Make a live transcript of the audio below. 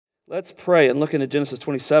Let's pray and look into Genesis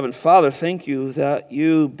 27. Father, thank you that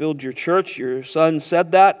you build your church. Your son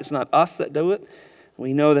said that. It's not us that do it.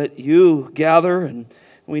 We know that you gather, and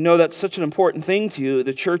we know that's such an important thing to you.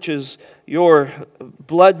 The church is your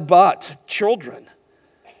blood-bought children.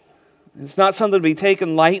 It's not something to be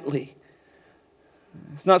taken lightly.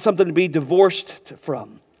 It's not something to be divorced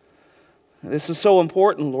from. This is so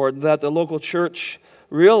important, Lord, that the local church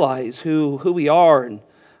realize who we are and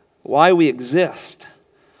why we exist.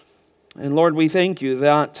 And Lord, we thank you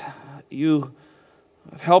that you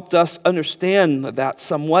have helped us understand that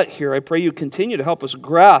somewhat here. I pray you continue to help us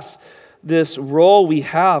grasp this role we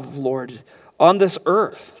have, Lord, on this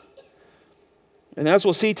earth. And as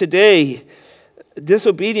we'll see today,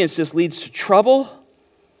 disobedience just leads to trouble.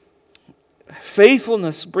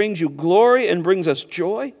 Faithfulness brings you glory and brings us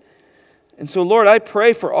joy. And so, Lord, I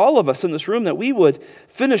pray for all of us in this room that we would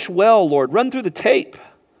finish well, Lord, run through the tape.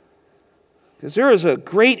 Because there is a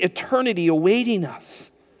great eternity awaiting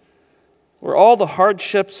us where all the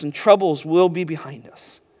hardships and troubles will be behind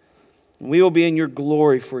us. And we will be in your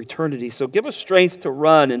glory for eternity. So give us strength to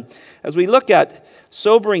run. And as we look at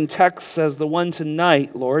sobering texts as the one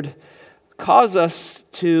tonight, Lord, cause us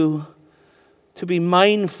to be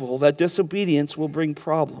mindful that disobedience will bring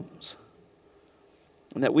problems.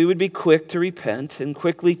 And that we would be quick to repent and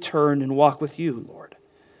quickly turn and walk with you, Lord.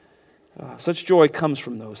 Such joy comes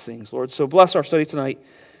from those things, Lord. So bless our study tonight.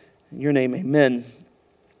 In your name, amen.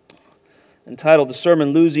 Entitled the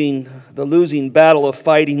sermon, The Losing Battle of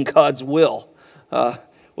Fighting God's Will.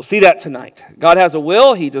 We'll see that tonight. God has a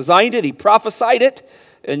will. He designed it. He prophesied it.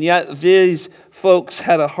 And yet these folks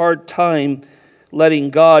had a hard time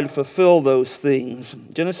letting God fulfill those things.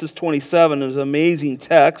 Genesis 27 is an amazing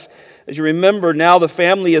text. As you remember, now the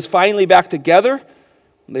family is finally back together.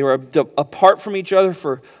 They were apart from each other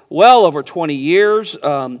for well over 20 years,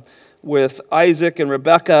 with Isaac and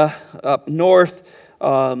Rebekah up north,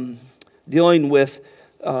 dealing with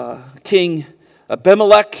King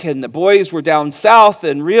Abimelech, and the boys were down south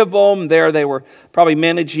in Rehoboam. There they were probably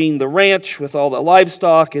managing the ranch with all the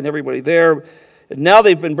livestock and everybody there. And now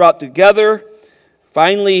they've been brought together.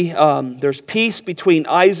 Finally, there's peace between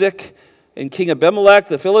Isaac and King Abimelech,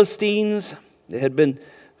 the Philistines. They had been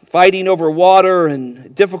fighting over water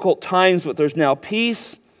and difficult times, but there's now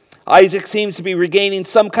peace. Isaac seems to be regaining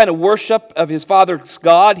some kind of worship of his father's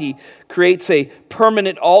God. He creates a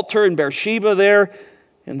permanent altar in Beersheba there,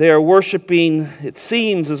 and they are worshiping, it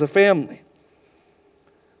seems, as a family.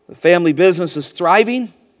 The family business is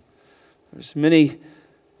thriving. There's many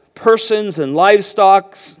persons and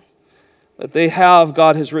livestock that they have.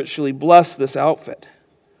 God has richly blessed this outfit.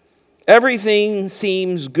 Everything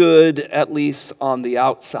seems good, at least on the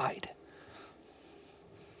outside.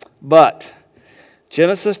 But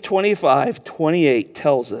Genesis 25:28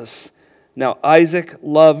 tells us, now Isaac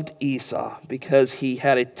loved Esau because he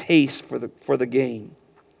had a taste for the game.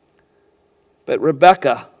 But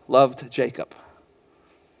Rebekah loved Jacob.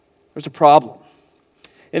 There's a problem.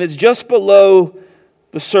 And it's just below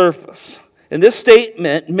the surface. And this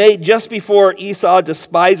statement, made just before Esau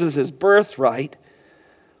despises his birthright,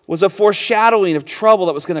 was a foreshadowing of trouble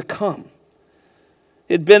that was going to come.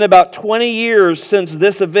 It had been about 20 years since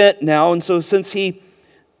this event now, and so since he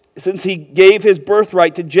gave his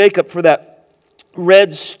birthright to Jacob for that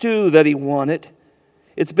red stew that he wanted,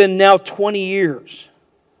 it's been now 20 years.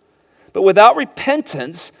 But without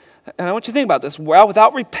repentance, and I want you to think about this,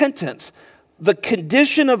 without repentance, the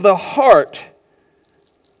condition of the heart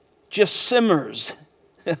just simmers.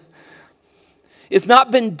 It's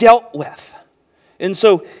not been dealt with. And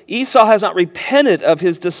so Esau has not repented of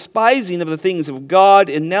his despising of the things of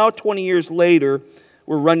God, and now 20 years later,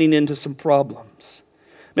 we're running into some problems.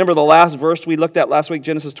 Remember the last verse we looked at last week,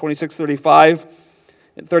 Genesis 26:35,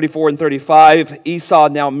 and 34 and 35. Esau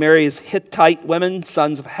now marries Hittite women,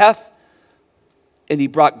 sons of Heth, and he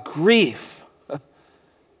brought grief.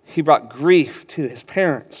 He brought grief to his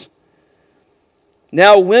parents.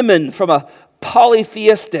 Now women from a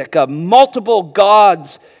polytheistic, multiple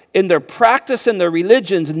gods in their practice and their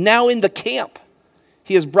religions, now in the camp.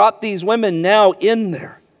 He has brought these women now in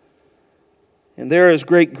there. And there is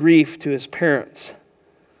great grief to his parents.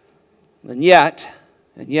 And yet,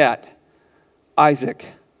 Isaac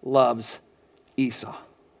loves Esau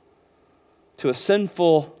to a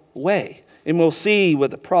sinful way. And we'll see what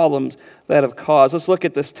the problems that have caused. Let's look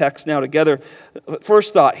at this text now together.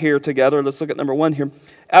 First thought here together, let's look at number 1 here.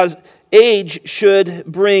 As age should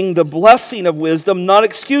bring the blessing of wisdom, not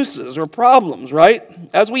excuses or problems, right?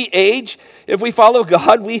 As we age, if we follow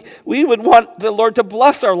God, we would want the Lord to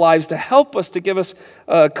bless our lives, to help us, to give us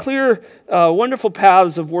clear, wonderful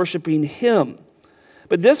paths of worshiping Him.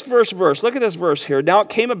 But this verse, look at this verse here. Now it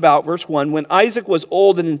came about, verse 1, when Isaac was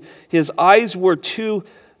old and his eyes were too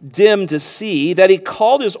dim to see, that he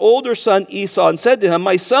called his older son Esau and said to him,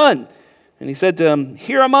 "My son." And he said to him,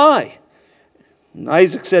 "Here am I." And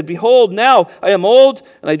Isaac said, "Behold, now I am old,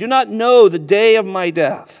 and I do not know the day of my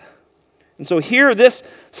death." And so here, these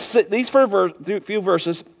few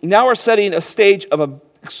verses now are setting a stage of an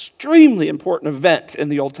extremely important event in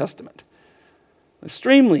the Old Testament.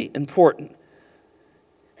 Extremely important.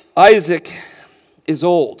 Isaac is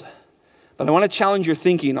old, but I want to challenge your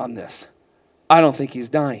thinking on this. I don't think he's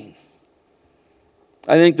dying.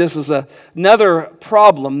 I think this is another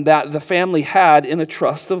problem that the family had in the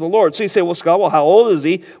trust of the Lord. So you say, well, Scott, how old is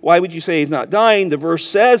he? Why would you say he's not dying? The verse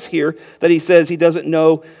says here that he says he doesn't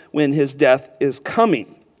know when his death is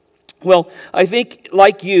coming. Well, I think,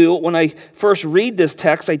 like you, when I first read this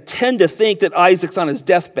text, I tend to think that Isaac's on his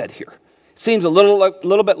deathbed here. It seems a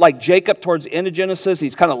little bit like Jacob towards the end of Genesis.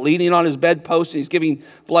 He's kind of leaning on his bedpost and he's giving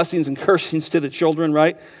blessings and cursings to the children,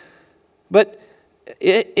 right? But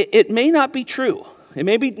it may not be true. It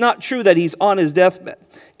may be not true that he's on his deathbed.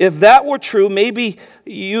 If that were true, maybe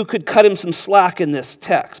you could cut him some slack in this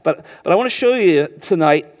text. But I want to show you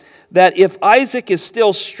tonight that if Isaac is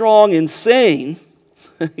still strong and sane,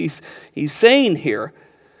 he's sane here,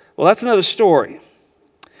 well, that's another story.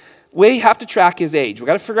 We have to track his age. We've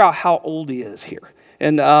got to figure out how old he is here.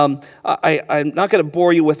 And I'm not going to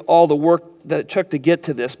bore you with all the work that it took to get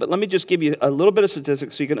to this, but let me just give you a little bit of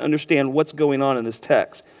statistics so you can understand what's going on in this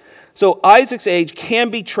text. So Isaac's age can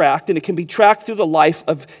be tracked, and it can be tracked through the life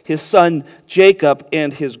of his son Jacob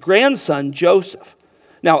and his grandson Joseph.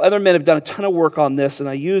 Now, other men have done a ton of work on this, and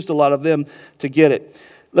I used a lot of them to get it.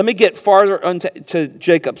 Let me get farther into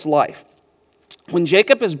Jacob's life. When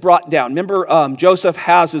Jacob is brought down, remember Joseph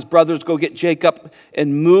has his brothers go get Jacob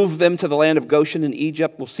and move them to the land of Goshen in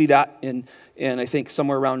Egypt. We'll see that in I think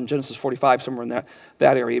somewhere around Genesis 45, somewhere in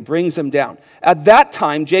that area. He brings them down. At that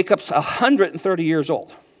time, Jacob's 130 years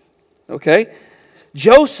old. Okay?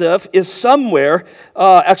 Joseph is somewhere,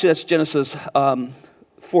 actually that's Genesis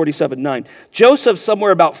 47:9. Joseph's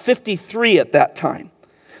somewhere about 53 at that time.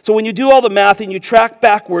 So when you do all the math and you track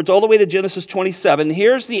backwards all the way to Genesis 27,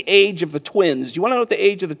 here's the age of the twins. Do you want to know what the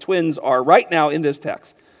age of the twins are right now in this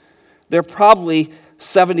text? They're probably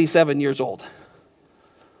 77 years old.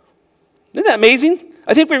 Isn't that amazing?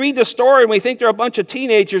 I think we read the story and we think they're a bunch of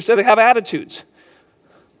teenagers that have attitudes.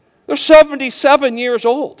 They're 77 years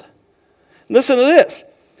old. Listen to this.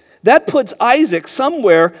 That puts Isaac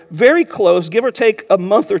somewhere very close, give or take a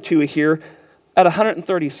month or two here, at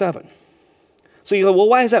 137. So you go, well,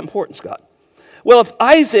 why is that important, Scott? Well, if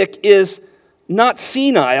Isaac is not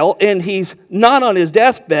senile and he's not on his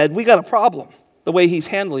deathbed, we got a problem, the way he's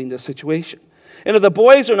handling this situation. And if the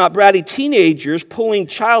boys are not bratty teenagers pulling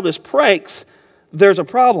childish pranks, there's a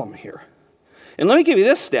problem here. And let me give you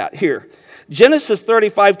this stat here. Genesis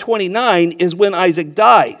 35:29 is when Isaac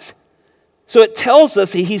dies. So it tells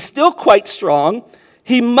us he's still quite strong,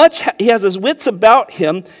 he has his wits about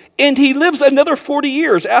him, and he lives another 40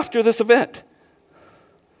 years after this event.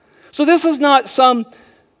 So this is not some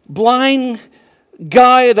blind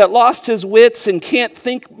guy that lost his wits and can't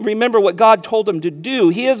remember what God told him to do.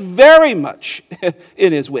 He is very much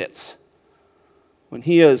in his wits when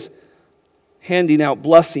he is handing out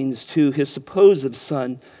blessings to his supposed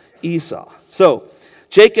son Esau. So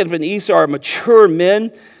Jacob and Esau are mature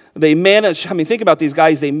men. They manage, think about these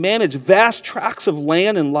guys. They manage vast tracts of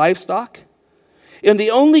land and livestock. And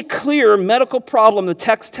the only clear medical problem the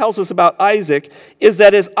text tells us about Isaac is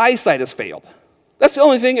that his eyesight has failed. That's the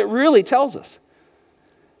only thing it really tells us.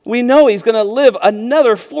 We know he's going to live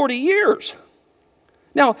another 40 years.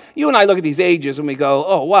 Now, you and I look at these ages and we go,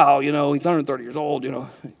 oh, wow, he's 130 years old,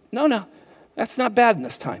 No, that's not bad in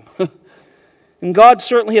this time. And God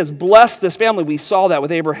certainly has blessed this family. We saw that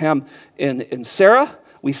with Abraham and Sarah.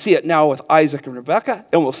 We see it now with Isaac and Rebekah,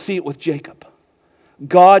 and we'll see it with Jacob.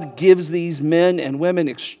 God gives these men and women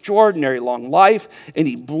extraordinary long life, and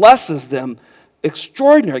he blesses them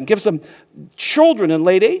extraordinary and gives them children in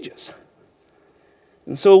late ages.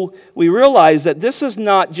 And so we realize that this is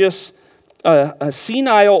not just a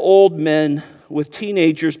senile old man with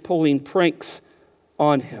teenagers pulling pranks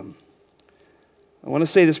on him. I want to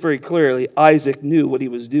say this very clearly. Isaac knew what he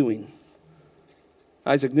was doing.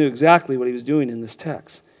 Isaac knew exactly what he was doing in this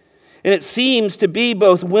text. And it seems to be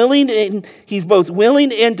he's both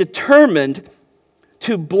willing and determined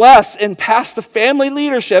to bless and pass the family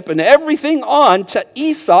leadership and everything on to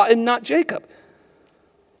Esau and not Jacob.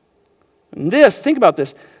 And think about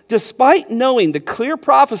this, despite knowing the clear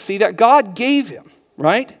prophecy that God gave him,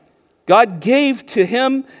 right? God gave to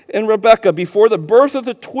him and Rebekah before the birth of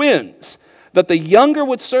the twins that the younger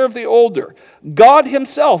would serve the older. God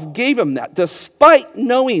himself gave him that. Despite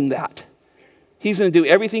knowing that, he's going to do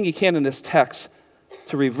everything he can in this text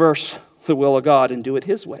to reverse the will of God and do it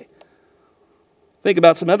his way. Think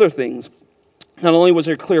about some other things. Not only was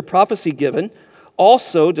there clear prophecy given,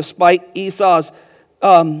 also, despite Esau's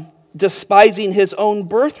despising his own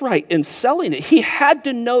birthright and selling it, he had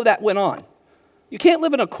to know that went on. You can't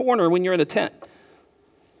live in a corner when you're in a tent.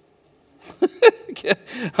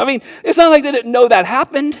 I mean, it's not like they didn't know that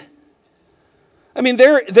happened. I mean,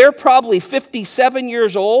 they're probably 57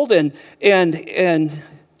 years old, and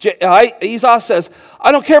Esau says,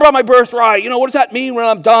 I don't care about my birthright. What does that mean when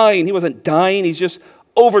I'm dying? He wasn't dying. He's just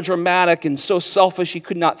over dramatic and so selfish he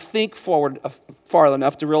could not think forward far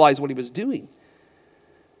enough to realize what he was doing.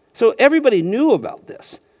 So everybody knew about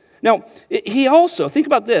this. Now, he also, think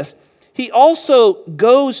about this, he also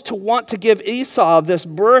goes to want to give Esau this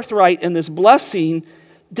birthright and this blessing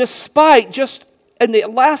despite just in the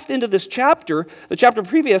last end of this chapter, the chapter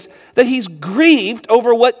previous, that he's grieved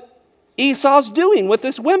over what Esau's doing with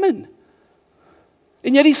this woman.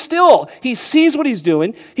 And yet he sees what he's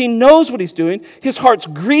doing. He knows what he's doing. His heart's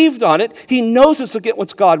grieved on it. He knows this will get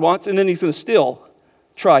what God wants, and then he's going to still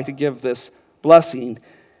try to give this blessing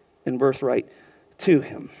and birthright to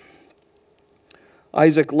him.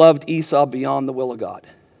 Isaac loved Esau beyond the will of God.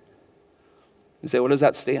 You say, what does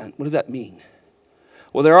that stand? What does that mean?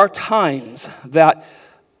 Well, there are times that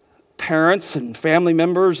parents and family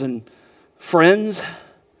members and friends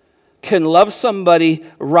can love somebody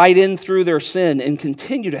right in through their sin and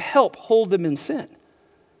continue to help hold them in sin.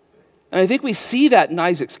 And I think we see that in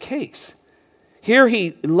Isaac's case. Here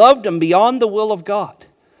he loved him beyond the will of God.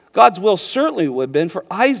 God's will certainly would have been for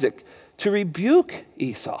Isaac to rebuke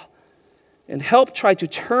Esau and help try to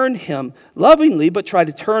turn him lovingly, but try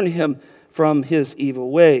to turn him from his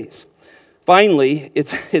evil ways. Finally,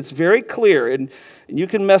 it's very clear, and you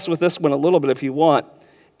can mess with this one a little bit if you want.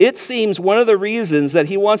 It seems one of the reasons that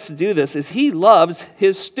he wants to do this is he loves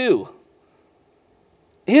his stew.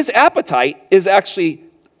 His appetite is actually,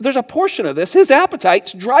 there's a portion of this, his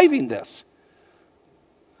appetite's driving this.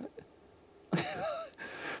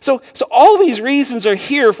 So all these reasons are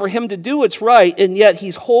here for him to do what's right, and yet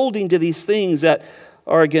he's holding to these things that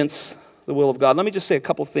are against the will of God. Let me just say a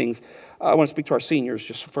couple things. I want to speak to our seniors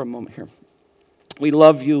just for a moment here. We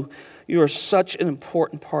love you. You are such an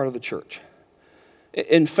important part of the church.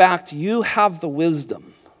 In fact, you have the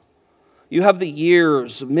wisdom. You have the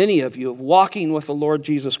years, many of you, of walking with the Lord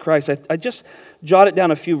Jesus Christ. I just jotted down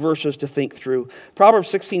a few verses to think through.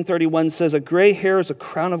 Proverbs 16:31 says, a gray hair is a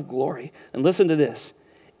crown of glory. And listen to this.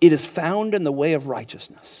 It is found in the way of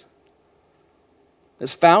righteousness.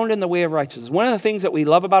 It's found in the way of righteousness. One of the things that we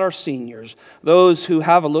love about our seniors, those who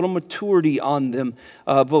have a little maturity on them,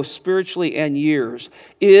 both spiritually and years,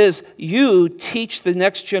 is you teach the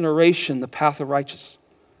next generation the path of righteousness.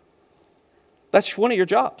 That's one of your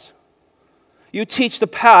jobs. You teach the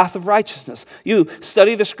path of righteousness. You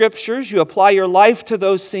study the scriptures, you apply your life to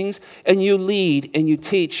those things, and you lead and you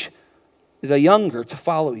teach the younger to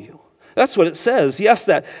follow you. That's what it says. Yes,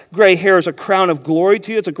 that gray hair is a crown of glory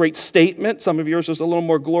to you. It's a great statement. Some of yours is a little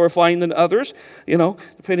more glorifying than others,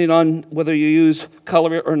 depending on whether you use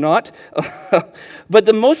color or not. But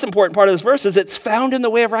the most important part of this verse is it's found in the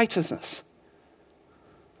way of righteousness.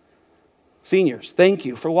 Seniors, thank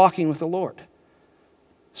you for walking with the Lord.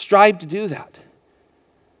 Strive to do that.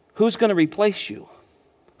 Who's going to replace you?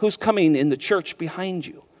 Who's coming in the church behind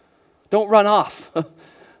you? Don't run off.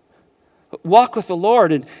 Walk with the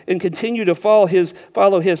Lord and continue to follow his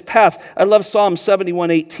path. I love Psalm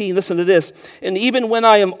 71:18. Listen to this. And even when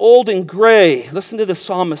I am old and gray, listen to the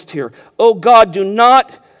psalmist here. Oh God, do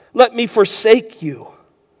not let me forsake you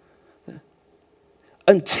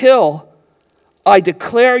until I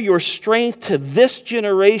declare your strength to this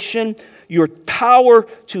generation, your power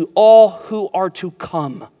to all who are to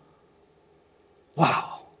come.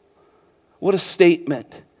 Wow. What a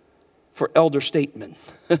statement for elder statesmen.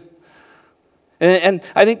 And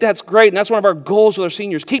I think that's great, and that's one of our goals with our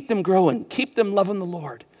seniors. Keep them growing. Keep them loving the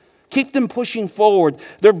Lord. Keep them pushing forward.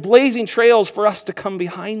 They're blazing trails for us to come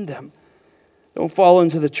behind them. Don't fall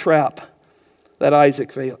into the trap that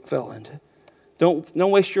Isaac fell into. Don't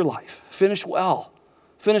waste your life. Finish well.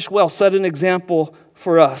 Finish well. Set an example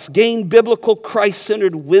for us. Gain biblical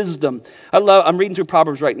Christ-centered wisdom. I'm reading through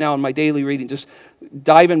Proverbs right now in my daily reading, just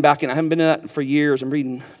diving back in. I haven't been in that for years. I'm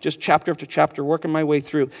reading just chapter after chapter, working my way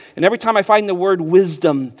through. And every time I find the word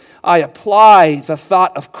wisdom, I apply the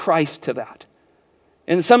thought of Christ to that.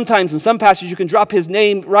 And sometimes in some passages you can drop his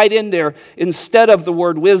name right in there instead of the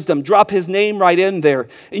word wisdom. Drop his name right in there.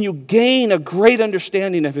 And you gain a great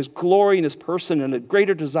understanding of his glory and his person and a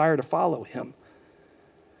greater desire to follow him.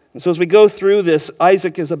 And so as we go through this,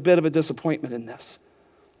 Isaac is a bit of a disappointment in this.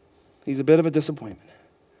 He's a bit of a disappointment.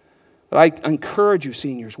 But I encourage you,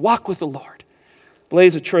 seniors, walk with the Lord.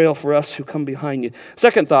 Blaze a trail for us who come behind you.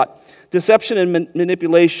 Second thought, deception and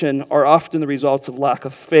manipulation are often the results of lack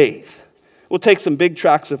of faith. We'll take some big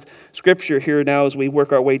tracts of Scripture here now as we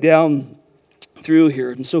work our way down through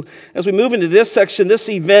here. And so as we move into this section, this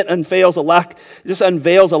event unveils a lack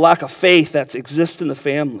of faith that exists in the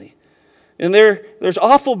family. And there's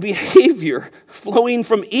awful behavior flowing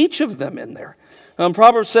from each of them in there.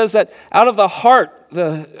 Proverbs says that out of the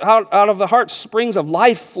heart springs of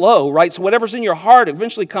life flow, right? So whatever's in your heart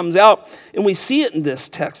eventually comes out, and we see it in this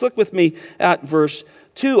text. Look with me at verse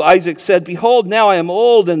 2. Isaac said, "Behold, now I am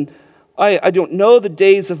old, and I don't know the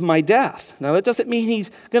days of my death." Now that doesn't mean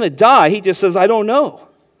he's going to die. He just says, "I don't know."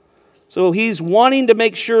 So he's wanting to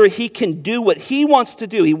make sure he can do what he wants to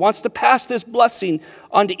do. He wants to pass this blessing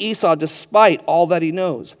on to Esau despite all that he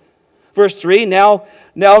knows. Verse 3, now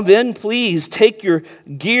then, please take your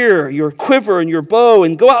gear, your quiver, and your bow,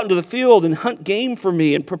 and go out into the field and hunt game for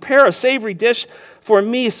me, and prepare a savory dish for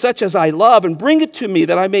me such as I love, and bring it to me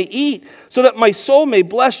that I may eat, so that my soul may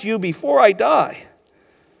bless you before I die.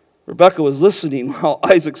 Rebekah was listening while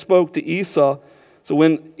Isaac spoke to Esau. So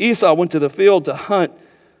when Esau went to the field to hunt,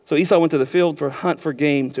 hunt for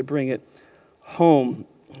game to bring it home.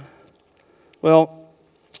 Well,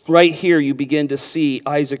 right here, you begin to see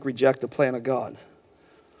Isaac reject the plan of God.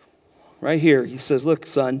 Right here, he says, "Look,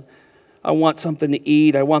 son, I want something to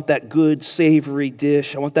eat. I want that good, savory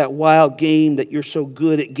dish. I want that wild game that you're so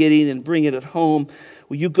good at getting and bring it at home.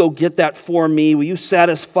 Will you go get that for me? Will you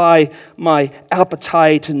satisfy my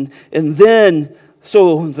appetite? And then,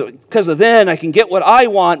 because of then I can get what I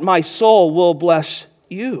want, my soul will bless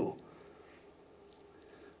you."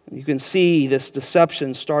 You can see this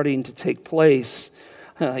deception starting to take place.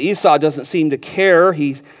 Esau doesn't seem to care.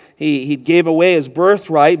 He gave away his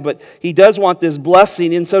birthright, but he does want this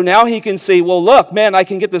blessing. And so now he can say, well, look, man, I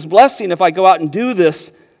can get this blessing if I go out and do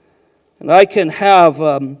this. And I can have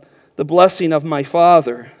the blessing of my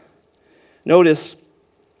father. Notice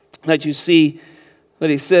that you see that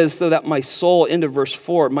he says, so that my soul, into verse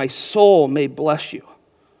 4, my soul may bless you.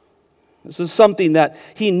 This is something that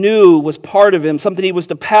he knew was part of him, something he was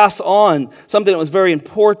to pass on, something that was very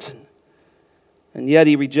important. And yet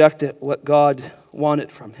he rejected what God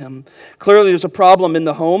wanted from him. Clearly there's a problem in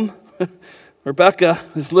the home. Rebekah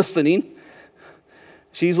is listening.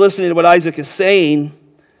 She's listening to what Isaac is saying,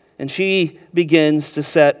 and she begins to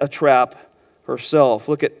set a trap herself.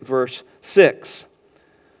 Look at verse 6.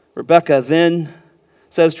 Rebekah then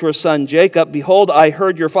says to her son Jacob, "Behold, I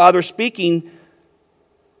heard your father speaking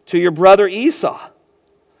to your brother Esau,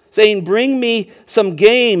 saying, bring me some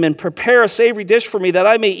game and prepare a savory dish for me that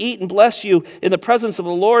I may eat and bless you in the presence of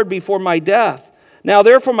the Lord before my death. Now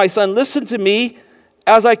therefore, my son, listen to me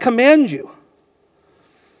as I command you."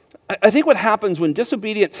 I think what happens when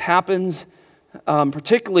disobedience happens,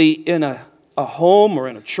 particularly in a home or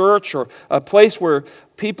in a church or a place where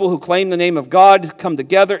people who claim the name of God come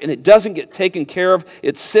together and it doesn't get taken care of,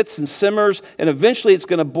 it sits and simmers, and eventually it's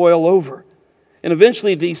going to boil over. And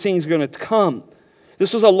eventually these things are going to come.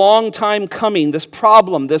 This was a long time coming, this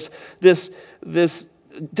problem, this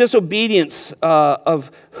disobedience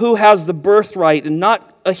of who has the birthright and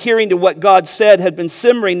not adhering to what God said had been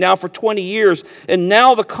simmering now for 20 years, and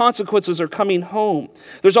now the consequences are coming home.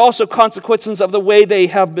 There's also consequences of the way they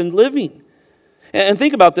have been living. And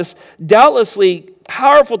think about this, doubtlessly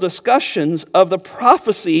powerful discussions of the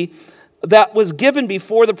prophecy that was given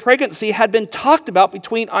before the pregnancy had been talked about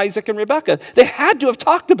between Isaac and Rebekah. They had to have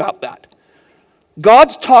talked about that.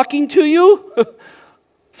 God's talking to you,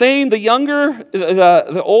 saying the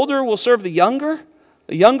older will serve the younger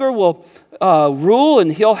will rule,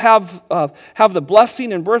 and he'll have the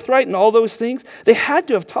blessing and birthright and all those things. They had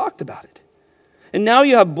to have talked about it. And now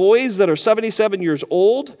you have boys that are 77 years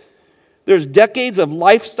old. There's decades of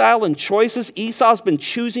lifestyle and choices. Esau's been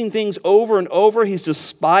choosing things over and over. He's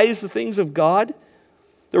despised the things of God.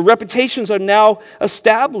 Their reputations are now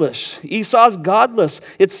established. Esau's godless.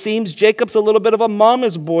 It seems Jacob's a little bit of a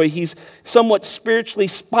mama's boy. He's somewhat spiritually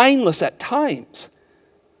spineless at times.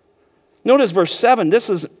 Notice verse 7. This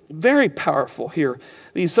is very powerful here.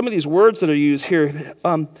 Some of these words that are used here.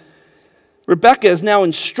 Rebekah is now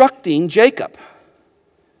instructing Jacob.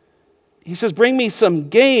 He says, bring me some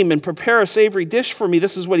game and prepare a savory dish for me.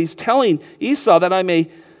 This is what he's telling Esau, that I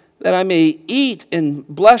may eat and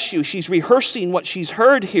bless you. She's rehearsing what she's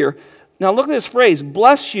heard here. Now look at this phrase,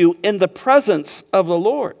 bless you in the presence of the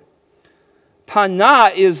Lord.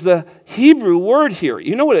 Panah is the Hebrew word here.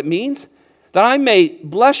 You know what it means? That I may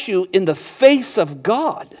bless you in the face of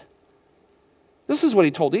God. This is what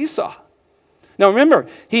he told Esau. Now remember,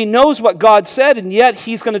 he knows what God said, and yet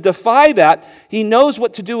he's going to defy that. He knows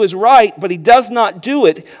what to do is right, but he does not do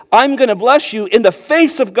it. I'm going to bless you in the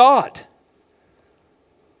face of God.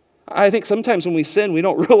 I think sometimes when we sin, we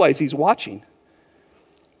don't realize he's watching.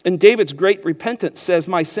 And David's great repentance says,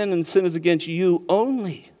 my sin is against you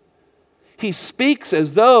only. He speaks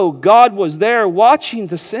as though God was there watching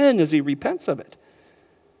the sin as he repents of it.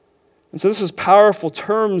 And so this is powerful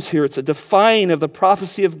terms here. It's a defying of the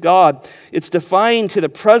prophecy of God. It's defying to the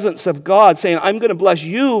presence of God, saying, I'm going to bless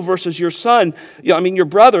you versus your son, your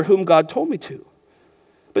brother whom God told me to.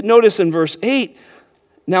 But notice in verse 8,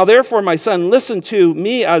 now therefore, my son, listen to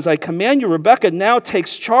me as I command you. Rebekah now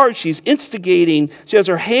takes charge. She's instigating. She has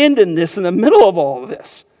her hand in this in the middle of all of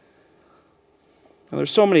this. Now,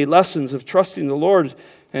 there's so many lessons of trusting the Lord,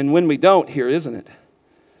 and when we don't here, isn't it?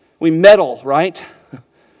 We meddle, right?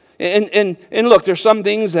 And look, there's some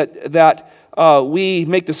things that we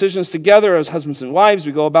make decisions together as husbands and wives.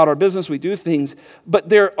 We go about our business. We do things. But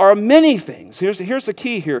there are many things. Here's the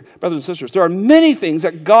key here, brothers and sisters. There are many things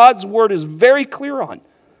that God's word is very clear on.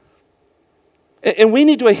 And we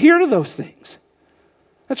need to adhere to those things.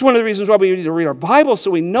 That's one of the reasons why we need to read our Bible, so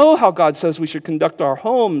we know how God says we should conduct our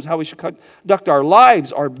homes, how we should conduct our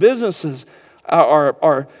lives, our businesses,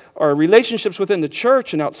 our relationships within the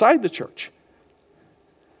church and outside the church.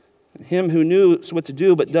 Him who knows what to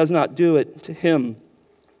do but does not do it, to him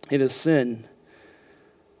it is sin.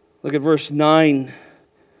 Look at verse 9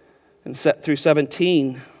 and through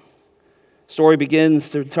 17. The story begins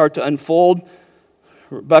to start to unfold.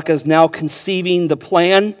 Rebekah is now conceiving the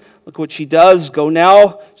plan. Look what she does. Go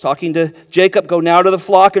now, talking to Jacob, go now to the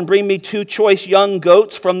flock and bring me 2 choice young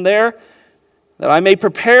goats from there, that I may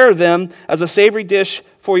prepare them as a savory dish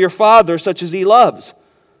for your father, such as he loves.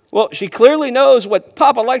 Well, she clearly knows what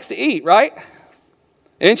Papa likes to eat, right?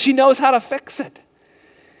 And she knows how to fix it.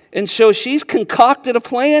 And so she's concocted a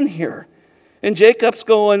plan here. And Jacob's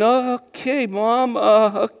going, okay,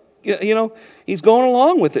 Mom, he's going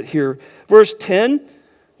along with it here. Verse 10,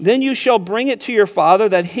 then you shall bring it to your father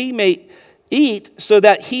that he may eat, so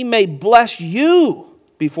that he may bless you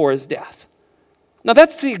before his death. Now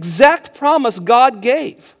that's the exact promise God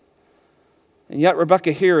gave. And yet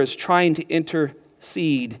Rebekah here is trying to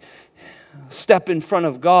intercede, step in front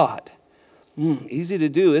of God. Easy to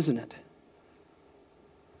do, isn't it?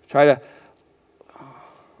 Try to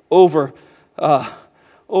over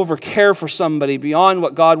care for somebody beyond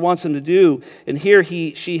what God wants him to do. And here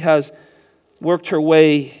she has worked her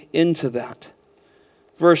way into that.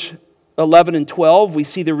 Verse 11 and 12, we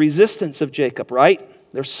see the resistance of Jacob, right?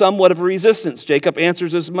 There's somewhat of a resistance. Jacob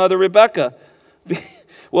answers his mother Rebekah.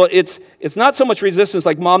 Well, it's not so much resistance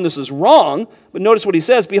like, Mom, this is wrong, but notice what he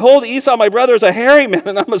says. Behold, Esau, my brother, is a hairy man,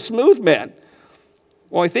 and I'm a smooth man.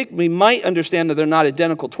 Well, I think we might understand that they're not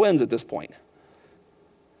identical twins at this point.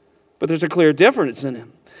 But there's a clear difference in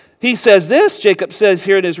him. He says this, Jacob says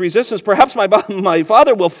here in his resistance, perhaps my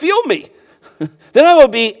father will feel me. Then I will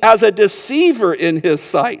be as a deceiver in his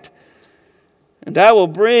sight. And I will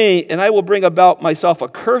bring about myself a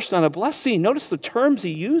curse, not a blessing. Notice the terms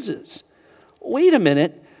he uses. Wait a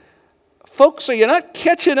minute. Folks, so you're not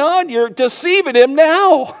catching on? You're deceiving him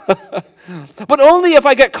now. But only if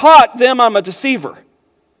I get caught, then I'm a deceiver.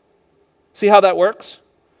 See how that works?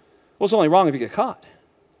 Well, it's only wrong if you get caught.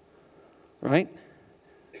 Right?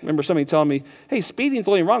 Remember somebody telling me, hey, speeding's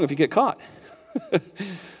only wrong if you get caught.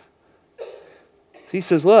 He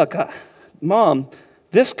says, look, Mom,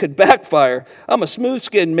 this could backfire. I'm a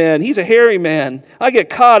smooth-skinned man. He's a hairy man. I get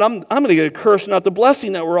caught, I'm going to get a curse, not the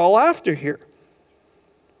blessing that we're all after here.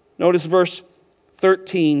 Notice verse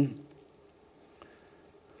 13.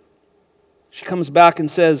 She comes back and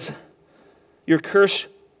says, your curse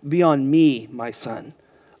be on me, my son.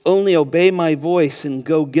 Only obey my voice and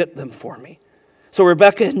go get them for me. So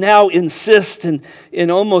Rebekah now insists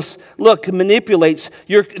and almost, manipulates.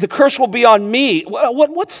 The curse will be on me.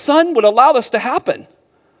 What son would allow this to happen?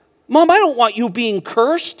 Mom, I don't want you being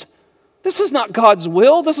cursed. This is not God's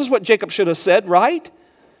will. This is what Jacob should have said, right?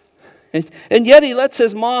 And yet he lets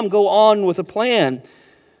his mom go on with a plan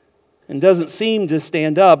and doesn't seem to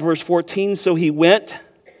stand up. Verse 14, so he went.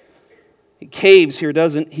 He caves here,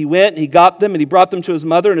 doesn't he? Went, he got them, and he brought them to his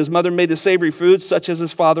mother, and his mother made the savory food such as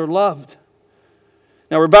his father loved.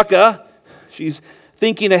 Now Rebekah, she's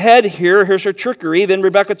thinking ahead here. Here's her trickery. Then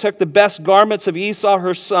Rebekah took the best garments of Esau,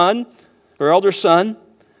 her son, her elder son,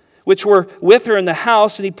 which were with her in the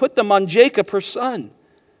house, and he put them on Jacob, her son.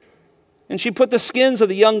 And she put the skins of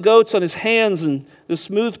the young goats on his hands and the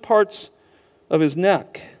smooth parts of his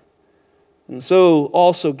neck. And so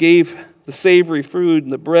also gave the savory food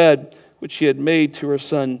and the bread which she had made to her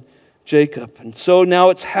son Jacob. And so now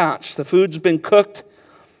it's hatched. The food's been cooked.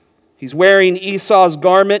 He's wearing Esau's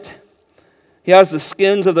garment. He has the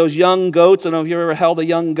skins of those young goats. I don't know if you've ever held a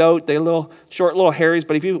young goat. They're little short, little hairies.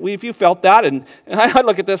 But if you felt that, and I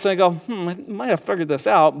look at this and I go, I might have figured this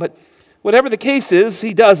out. But whatever the case is,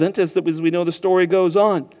 he doesn't, as we know the story goes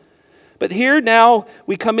on. But here now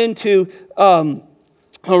we come into a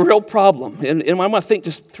real problem. And I want to think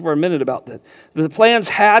just for a minute about that. The plans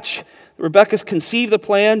hatch. Rebekah's conceived the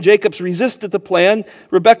plan. Jacob's resisted the plan.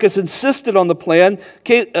 Rebekah's insisted on the plan.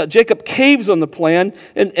 Jacob caves on the plan.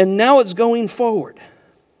 And now it's going forward.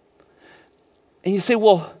 And you say,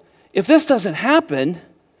 well, if this doesn't happen,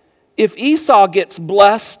 if Esau gets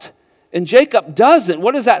blessed and Jacob doesn't,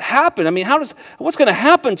 what does that happen? I mean, what's going to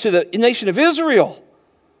happen to the nation of Israel?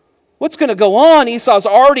 What's going to go on? Esau's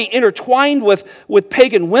already intertwined with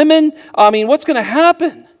pagan women. I mean, what's going to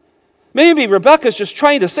happen? Maybe Rebekah's just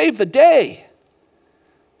trying to save the day.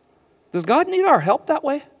 Does God need our help that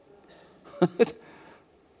way?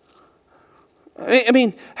 I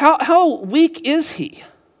mean, how weak is he?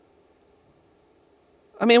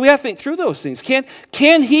 I mean, we have to think through those things.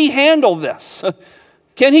 Can he handle this?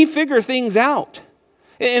 Can he figure things out?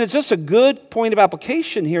 And it's just a good point of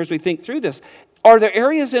application here as we think through this. Are there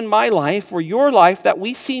areas in my life or your life that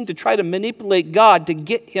we seem to try to manipulate God to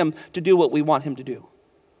get him to do what we want him to do?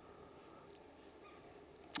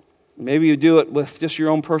 Maybe you do it with just your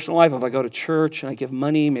own personal life. If I go to church and I give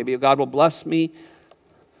money, maybe God will bless me.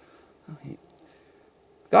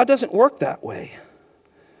 God doesn't work that way.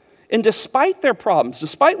 And despite their problems,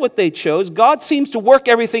 despite what they chose, God seems to work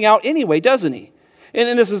everything out anyway, doesn't he?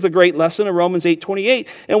 And this is the great lesson of Romans 8:28.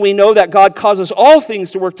 And we know that God causes all things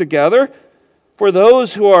to work together for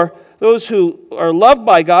those who are loved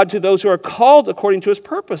by God, to those who are called according to his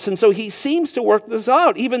purpose. And so he seems to work this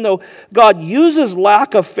out. Even though God uses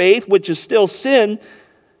lack of faith, which is still sin,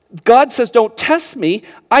 God says, don't test me.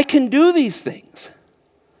 I can do these things.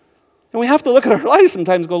 And we have to look at our lives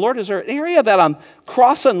sometimes and go, Lord, is there an area that I'm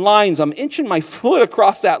crossing lines? I'm inching my foot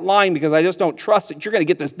across that line because I just don't trust that you're going to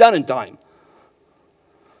get this done in time.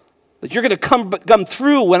 That you're going to come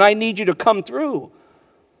through when I need you to come through.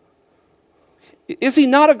 Is he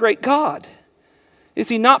not a great God? Is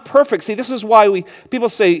he not perfect? See, this is why Peter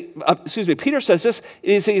says this,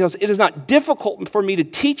 he goes, it is not difficult for me to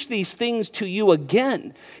teach these things to you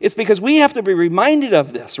again. It's because we have to be reminded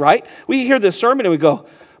of this, right? We hear this sermon and we go,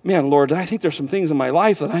 man, Lord, I think there's some things in my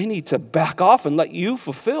life that I need to back off and let you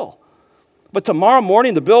fulfill. But tomorrow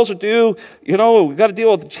morning, the bills are due, we've got to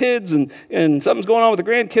deal with the kids and something's going on with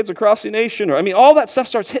the grandkids across the nation. All that stuff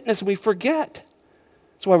starts hitting us and we forget.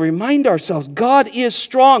 That's why we remind ourselves, God is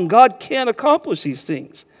strong. God can accomplish these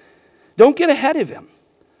things. Don't get ahead of him.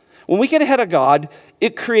 When we get ahead of God,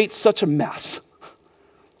 it creates such a mess.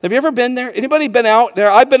 Have you ever been there? Anybody been out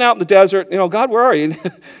there? I've been out in the desert. God, where are you?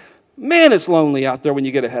 Man, it's lonely out there when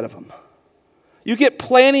you get ahead of him. You get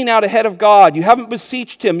planning out ahead of God. You haven't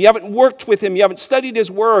beseeched him. You haven't worked with him. You haven't studied his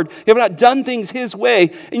word. You have not done things his way.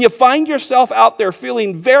 And you find yourself out there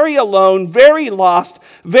feeling very alone, very lost,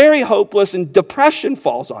 very hopeless, and depression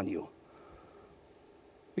falls on you.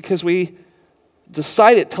 Because we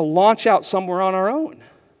decided to launch out somewhere on our own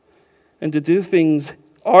and to do things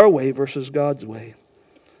our way versus God's way.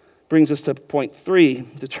 Brings us to point 3,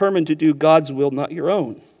 determined to do God's will, not your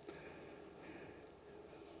own.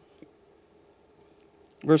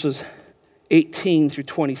 Verses 18 through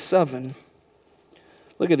 27.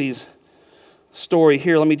 Look at these story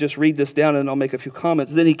here. Let me just read this down and I'll make a few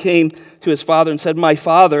comments. Then he came to his father and said, my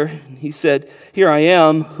father. He said, here I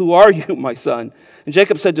am. Who are you, my son? And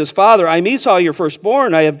Jacob said to his father, I'm Esau, your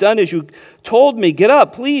firstborn. I have done as you told me. Get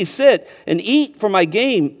up, please sit and eat from my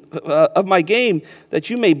game, that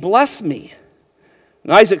you may bless me.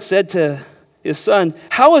 And Isaac said to his son,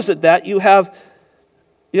 how is it that you have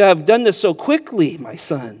done this so quickly, my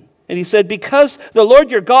son? And he said, because the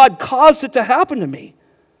Lord your God caused it to happen to me.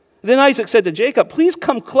 Then Isaac said to Jacob, please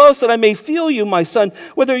come close that I may feel you, my son,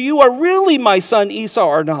 whether you are really my son Esau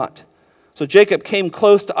or not. So Jacob came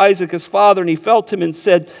close to Isaac his father, and he felt him and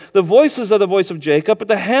said, the voices are the voice of Jacob, but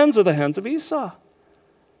the hands are the hands of Esau.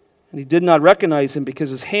 And he did not recognize him because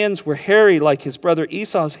his hands were hairy like his brother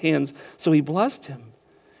Esau's hands, so he blessed him.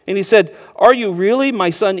 And he said, are you really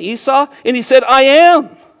my son Esau? And he said, I am.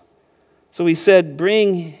 So he said,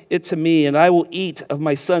 bring it to me, and I will eat of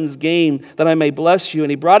my son's game, that I may bless you. And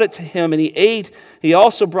he brought it to him, and he ate. He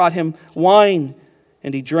also brought him wine,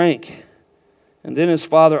 and he drank. And then his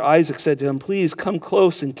father Isaac said to him, please come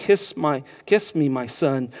close and kiss me, my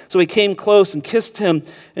son. So he came close and kissed him.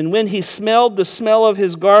 And when he smelled the smell of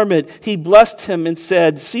his garment, he blessed him and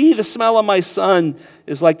said, see, the smell of my son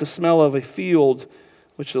is like the smell of a field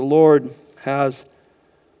which the Lord has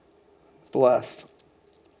blessed.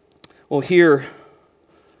 Well, here,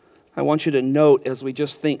 I want you to note, as we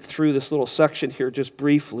just think through this little section here just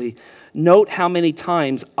briefly, note how many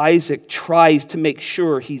times Isaac tries to make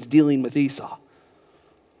sure he's dealing with Esau.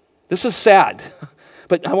 This is sad,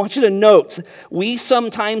 but I want you to note, we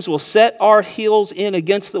sometimes will set our heels in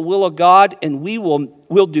against the will of God, and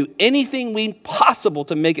we'll do anything possible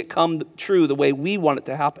to make it come true the way we want it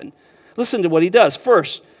to happen. Listen to what he does.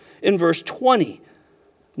 First, in verse 20,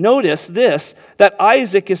 notice this, that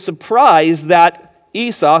Isaac is surprised that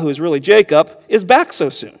Esau, who is really Jacob, is back so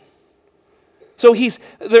soon. So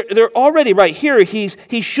they're already right here.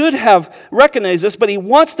 He should have recognized this, but he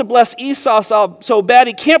wants to bless Esau so bad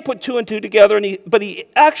he can't put two and two together. But he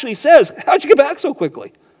actually says, how'd you get back so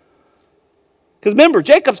quickly? Because remember,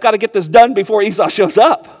 Jacob's got to get this done before Esau shows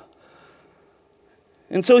up.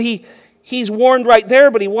 And so he's warned right there,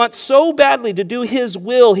 but he wants so badly to do his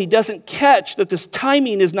will, he doesn't catch that this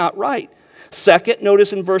timing is not right. Second,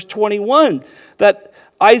 notice in verse 21 that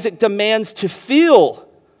Isaac demands to feel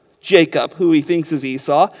Jacob, who he thinks is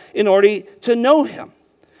Esau, in order to know him.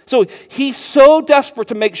 So he's so desperate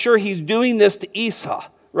to make sure he's doing this to Esau,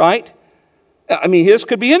 right? I mean, this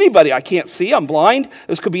could be anybody. I can't see, I'm blind.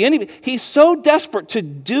 This could be anybody. He's so desperate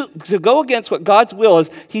to go against what God's will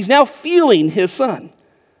is. He's now feeling his son.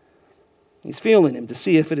 He's feeling him to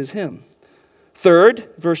see if it is him. Third,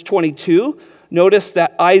 verse 22, notice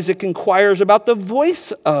that Isaac inquires about the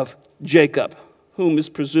voice of Jacob, whom is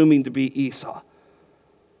presuming to be Esau.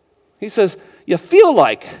 He says, you feel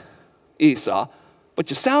like Esau, but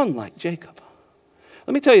you sound like Jacob.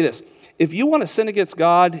 Let me tell you this. If you want to sin against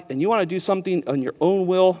God and you want to do something on your own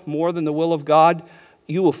will more than the will of God,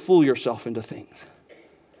 you will fool yourself into things.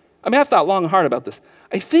 I mean, I've thought long and hard about this.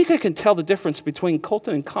 I think I can tell the difference between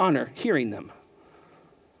Colton and Connor hearing them.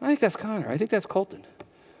 I think that's Connor. I think that's Colton.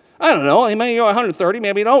 I don't know. He may know 130,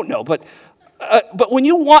 maybe you don't know. But when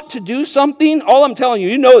you want to do something, all I'm telling you,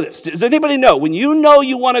 you know this. Does anybody know? When you know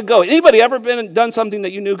you want to go, anybody ever been and done something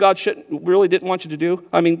that you knew God really didn't want you to do?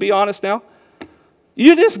 I mean, be honest now.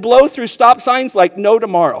 You just blow through stop signs like no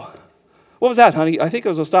tomorrow. What was that, honey? I think it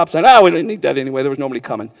was a stop sign. We didn't need that anyway. There was nobody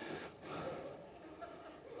coming.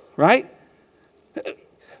 Right?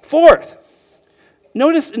 Fourth,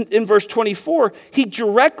 notice in verse 24, he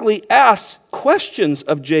directly asks questions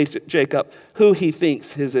of Jacob, who he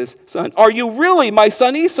thinks is his son. Are you really my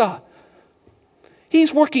son Esau?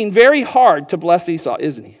 He's working very hard to bless Esau,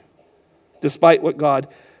 isn't he? Despite what God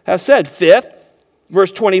has said. Fifth,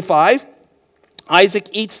 verse 25, Isaac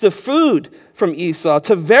eats the food from Esau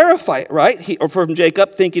to verify it, right? Or from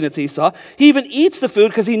Jacob, thinking it's Esau. He even eats the food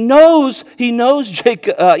because he knows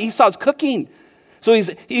Esau's cooking. So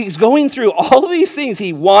he's going through all of these things.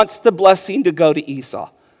 He wants the blessing to go to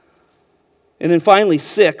Esau. And then finally,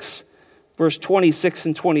 6, verse 26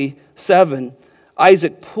 and 27,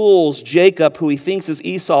 Isaac pulls Jacob, who he thinks is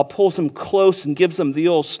Esau, pulls him close and gives him the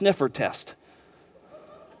old sniffer test.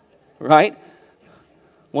 Right?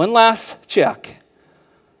 One last check.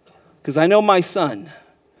 Because I know my son.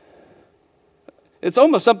 It's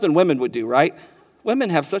almost something women would do, right?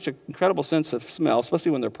 Women have such an incredible sense of smell,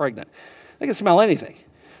 especially when they're pregnant. They can smell anything.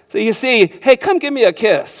 So you see, hey, come give me a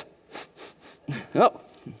kiss. Oh,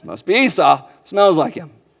 must be Esau. Smells like him.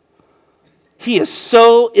 He is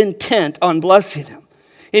so intent on blessing him.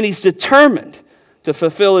 And he's determined to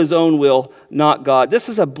fulfill his own will, not God. This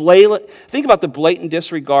is think about the blatant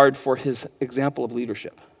disregard for his example of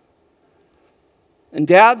leadership. And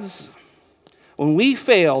dads, when we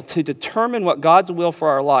fail to determine what God's will for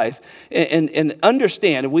our life and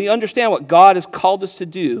understand, if we understand what God has called us to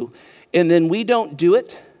do, and then we don't do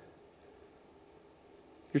it,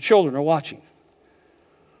 your children are watching.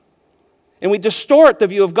 And we distort the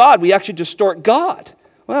view of God. We actually distort God.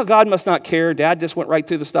 Well, God must not care. Dad just went right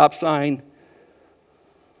through the stop sign.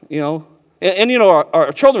 And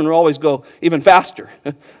our children will always go even faster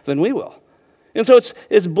than we will. And so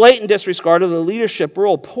it's blatant disregard of the leadership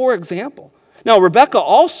role. Poor example. Now, Rebecca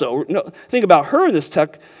also, think about her in this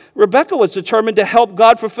text. Rebecca was determined to help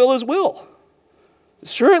God fulfill his will.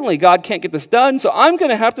 Certainly, God can't get this done, so I'm going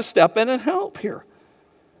to have to step in and help here.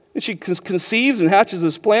 And she conceives and hatches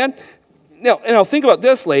this plan. Now, think about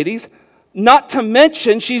this, ladies. Not to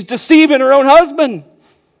mention, she's deceiving her own husband.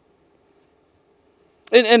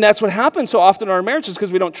 And that's what happens so often in our marriages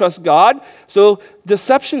because we don't trust God, so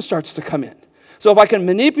deception starts to come in. So if I can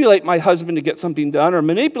manipulate my husband to get something done or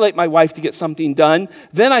manipulate my wife to get something done,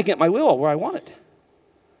 then I get my will where I want it.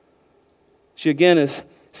 She again is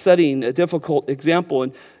studying a difficult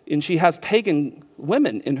example, and she has pagan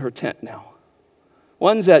women in her tent now.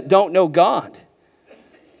 Ones that don't know God,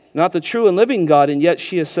 not the true and living God, and yet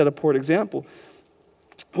she has set a poor example.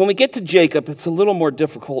 When we get to Jacob, it's a little more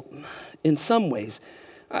difficult in some ways.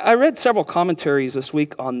 I read several commentaries this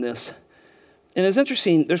week on this, and it's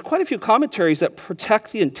interesting, there's quite a few commentaries that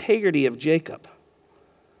protect the integrity of Jacob.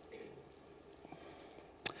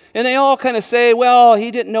 And they all kind of say, well,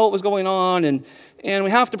 he didn't know what was going on, and we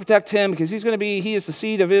have to protect him because he is the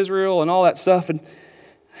seed of Israel and all that stuff. And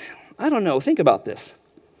I don't know, think about this.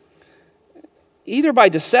 Either by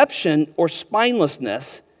deception or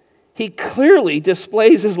spinelessness, he clearly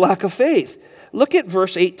displays his lack of faith. Look at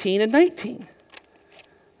verse 18 and 19.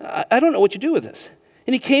 I don't know what you do with this.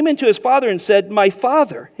 And he came into his father and said, "My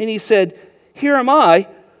father." And he said, "Here am I.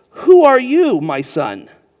 Who are you, my son?"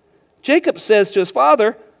 Jacob says to his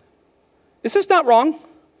father, "Is this not wrong?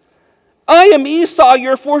 I am Esau,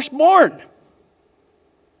 your firstborn."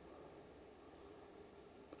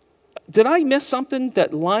 Did I miss something,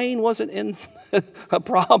 that lying wasn't in a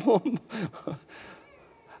problem?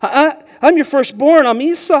 I'm your firstborn. I'm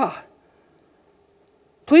Esau.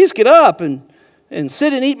 Please get up and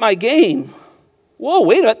sit and eat my game. Whoa,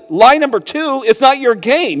 wait a minute. Lie number 2, it's not your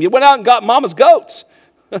game. You went out and got mama's goats.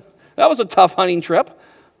 That was a tough hunting trip.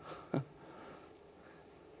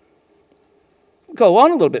 Go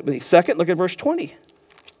on a little bit with me. Second, look at verse 20.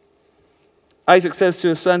 Isaac says to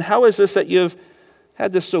his son, "How is this that you've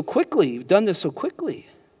had this so quickly? You've done this so quickly,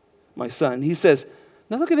 my son." He says,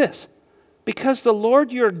 now look at this. "Because the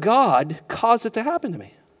Lord your God caused it to happen to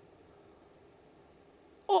me."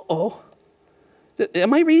 Uh-oh.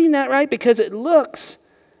 Am I reading that right? Because it looks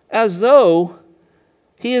as though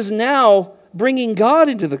he is now bringing God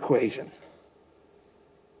into the equation.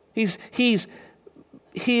 He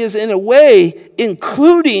is in a way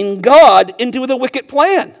including God into the wicked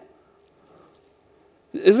plan.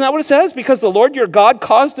 Isn't that what it says? Because the Lord your God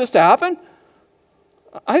caused this to happen?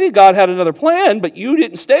 I think God had another plan, but you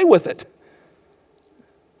didn't stay with it.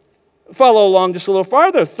 Follow along just a little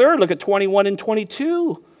farther. Third, look at 21 and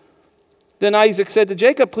 22. Then Isaac said to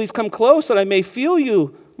Jacob, "Please come close that I may feel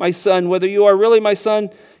you, my son, whether you are really my son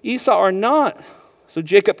Esau or not." So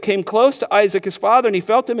Jacob came close to Isaac, his father, and he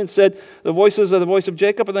felt him and said, "The voices are the voice of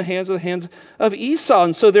Jacob and the hands of Esau."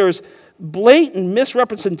 And so there was blatant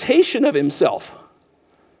misrepresentation of himself.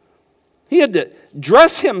 He had to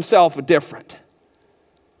dress himself different,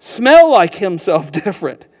 smell like himself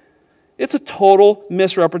different. It's a total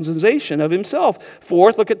misrepresentation of himself.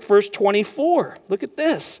 Fourth, look at verse 24. Look at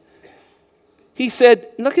this. He said,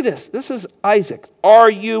 look at this. This is Isaac. "Are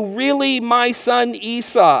you really my son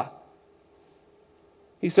Esau?"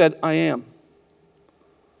 He said, "I am."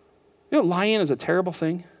 You know, lying is a terrible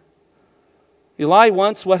thing. You lie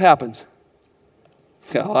once, what happens?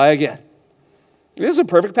 You lie again. This is a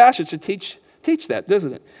perfect passage to teach that,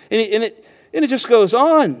 doesn't it? And it just goes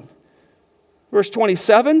on. Verse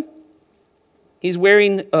 27, he's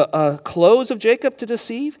wearing clothes of Jacob to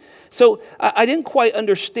deceive. So I didn't quite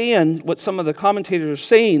understand what some of the commentators are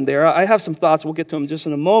saying there. I have some thoughts. We'll get to them just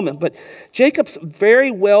in a moment. But Jacob's very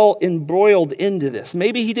well embroiled into this.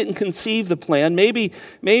 Maybe he didn't conceive the plan. Maybe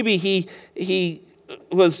he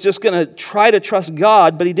was just going to try to trust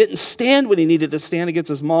God, but he didn't stand when he needed to stand against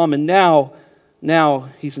his mom, and now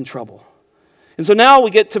he's in trouble. And so now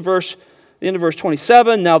we get to the end of verse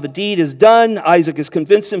 27, now the deed is done. Isaac has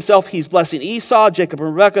convinced himself he's blessing Esau. Jacob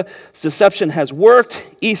and Rebekah's deception has worked.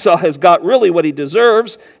 Esau has got really what he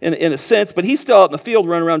deserves in a sense, but he's still out in the field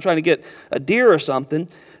running around trying to get a deer or something.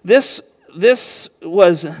 This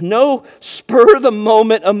was no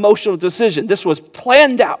spur-of-the-moment emotional decision. This was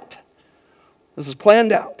planned out. This is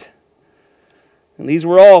planned out. And these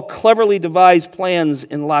were all cleverly devised plans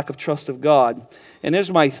in lack of trust of God. And there's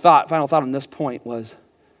my final thought on this point was,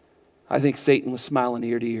 I think Satan was smiling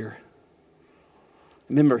ear to ear.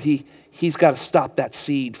 Remember, he's got to stop that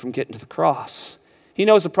seed from getting to the cross. He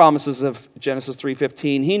knows the promises of Genesis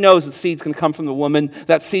 3:15. He knows the seed's going to come from the woman.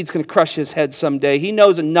 That seed's going to crush his head someday. He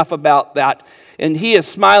knows enough about that. And he is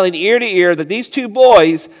smiling ear to ear that these two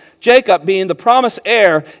boys, Jacob being the promised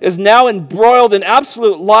heir, is now embroiled in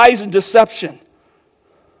absolute lies and deception.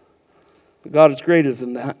 But God is greater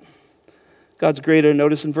than that. God's greater.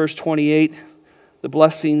 Notice in verse 28, the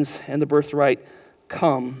blessings and the birthright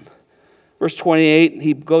come. Verse 28,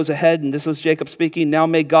 he goes ahead, and this is Jacob speaking. "Now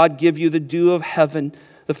may God give you the dew of heaven,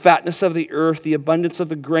 the fatness of the earth, the abundance of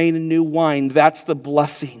the grain and new wine." That's the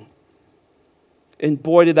blessing. And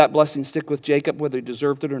boy, did that blessing stick with Jacob, whether he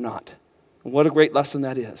deserved it or not. And what a great lesson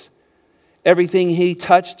that is. Everything he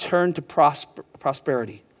touched turned to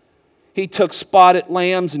prosperity. He took spotted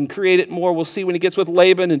lambs and created more. We'll see when he gets with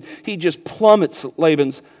Laban, and he just plummets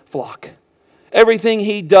Laban's flock. Everything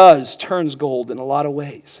he does turns gold in a lot of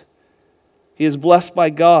ways. He is blessed by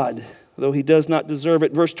God, though he does not deserve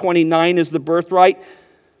it. Verse 29 is the birthright.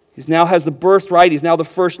 He now has the birthright. He's now the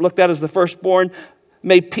first, looked at as the firstborn.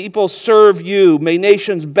 May people serve you. May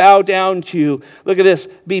nations bow down to you. Look at this.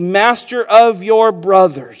 Be master of your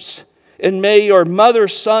brothers, and may your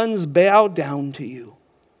mother's sons bow down to you.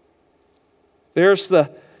 There's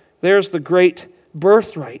the great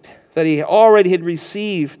birthright that he already had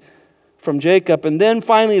received from Jacob. And then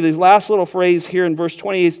finally, this last little phrase here in verse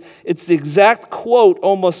 28, it's the exact quote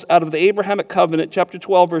almost out of the Abrahamic covenant, chapter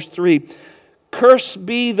 12, verse 3. Cursed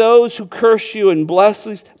be those who curse you, and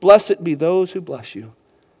blessed be those who bless you.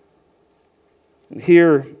 And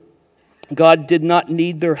here, God did not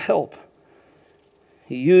need their help.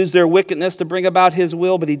 He used their wickedness to bring about his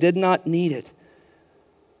will, but he did not need it.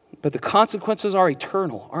 But the consequences are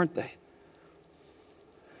eternal, aren't they?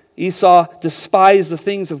 Esau despised the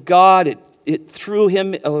things of God. It threw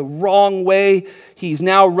him a wrong way. He's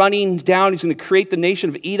now running down. He's going to create the nation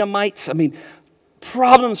of Edomites. I mean,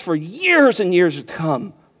 problems for years and years to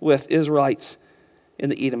come with Israelites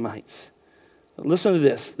and the Edomites. But listen to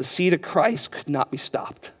this. The seed of Christ could not be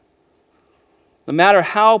stopped. No matter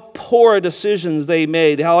how poor decisions they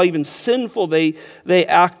made, how even sinful they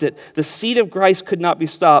acted, the seed of Christ could not be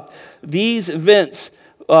stopped. These events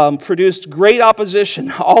produced great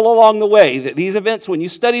opposition all along the way. These events, when you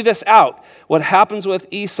study this out, what happens with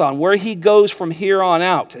Esau and where he goes from here on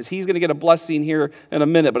out, as he's going to get a blessing here in a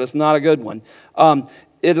minute, but it's not a good one,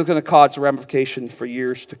 it is going to cause ramifications for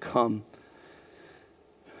years to come.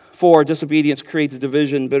 4, disobedience creates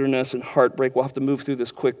division, bitterness, and heartbreak. We'll have to move through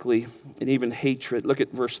this quickly, and even hatred. Look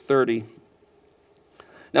at verse 30.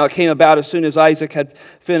 Now it came about as soon as Isaac had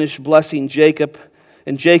finished blessing Jacob,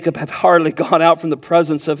 and Jacob had hardly gone out from the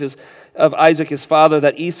presence of Isaac his father,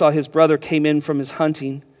 that Esau his brother came in from his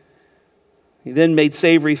hunting. He then made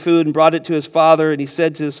savory food and brought it to his father, and he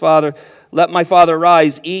said to his father, "Let my father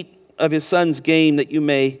rise, eat of his son's game, that you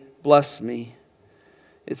may bless me."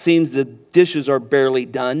 It seems the dishes are barely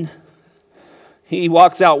done. He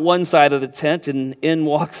walks out one side of the tent, and in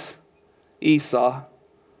walks Esau.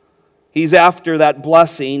 He's after that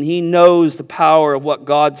blessing. He knows the power of what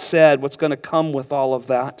God said, what's going to come with all of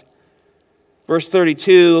that. Verse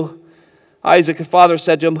 32, Isaac, his father,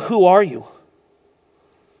 said to him, "Who are you?"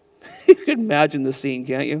 You can imagine the scene,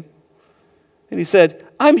 can't you? And he said,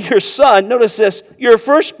 "I'm your son." Notice this, "your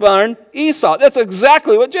firstborn, Esau." That's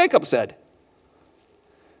exactly what Jacob said.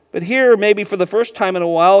 But here, maybe for the first time in a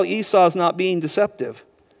while, Esau is not being deceptive.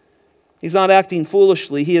 He's not acting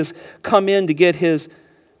foolishly. He has come in to get his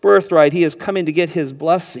birthright. He has come in to get his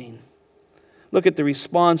blessing. Look at the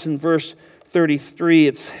response in verse 33.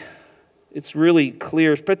 It's really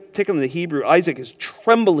clear, particularly in the Hebrew. Isaac is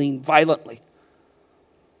trembling violently.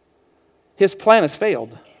 His plan has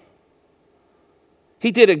failed.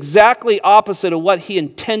 He did exactly opposite of what he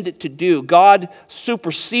intended to do. God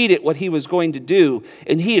superseded what he was going to do,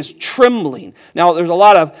 and he is trembling. Now, there's a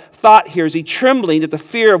lot of thought here. Is he trembling at the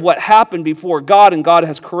fear of what happened before God, and God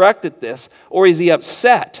has corrected this? Or is he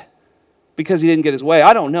upset because he didn't get his way?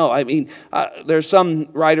 I don't know. I mean, there's some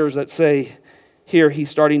writers that say here he's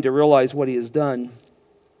starting to realize what he has done.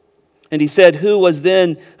 And he said, who was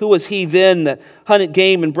he then that hunted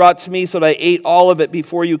game and brought to me so that I ate all of it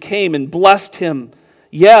before you came, and blessed him?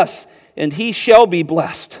 Yes, and he shall be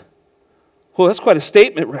blessed. Well, that's quite a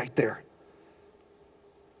statement right there.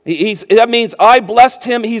 That means I blessed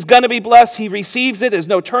him. He's going to be blessed. He receives it. There's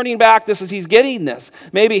no turning back. He's getting this.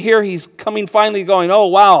 Maybe here he's coming finally going, oh,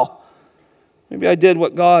 wow. Maybe I did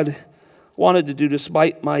what God wanted to do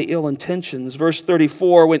despite my ill intentions. Verse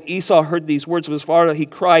 34, when Esau heard these words of his father, he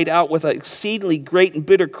cried out with an exceedingly great and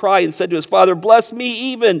bitter cry and said to his father, "Bless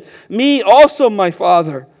me, even me also, my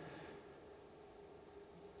father."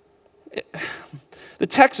 The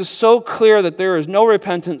text is so clear that there is no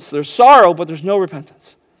repentance. There's sorrow, but there's no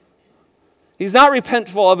repentance. He's not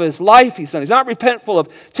repentful of his life he's done. He's not repentful of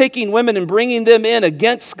taking women and bringing them in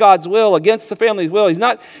against God's will, against the family's will. He's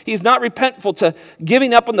not repentful to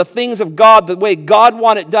giving up on the things of God the way God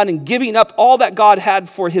wanted done, and giving up all that God had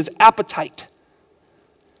for his appetite.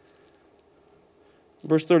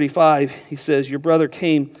 Verse 35, he says, "Your brother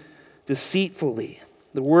came deceitfully."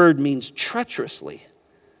 The word means treacherously.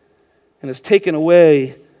 "And has taken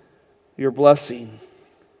away your blessing."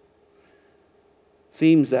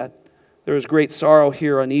 Seems that there is great sorrow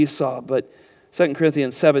here on Esau, but 2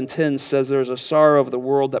 Corinthians 7:10 says there's a sorrow of the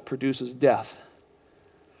world that produces death.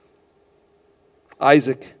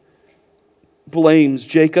 Isaac blames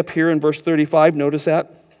Jacob here in verse 35. Notice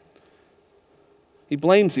that. He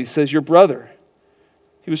blames, he says, your brother.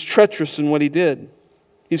 He was treacherous in what he did.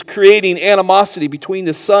 He's creating animosity between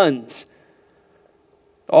the sons.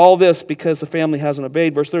 All this because the family hasn't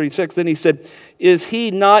obeyed. Verse 36, then he said, is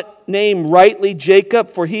he not named rightly Jacob?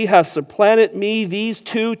 For he has supplanted me these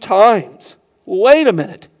 2 times. Wait a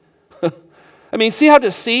minute. I mean, see how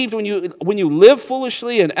deceived when you live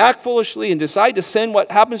foolishly and act foolishly and decide to sin, what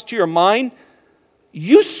happens to your mind?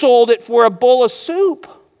 You sold it for a bowl of soup.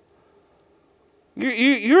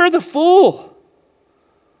 You're the fool.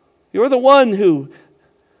 You're the one who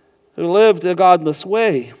lived a godless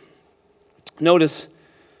way. Notice,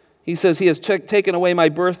 he says, he has taken away my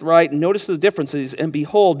birthright. And notice the differences. And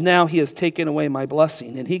behold, now he has taken away my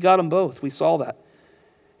blessing. And he got them both. We saw that.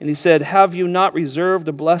 And he said, have you not reserved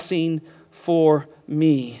a blessing for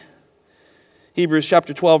me? Hebrews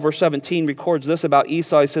chapter 12, verse 17 records this about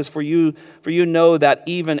Esau. He says, for you know that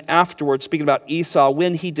even afterwards, speaking about Esau,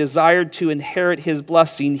 when he desired to inherit his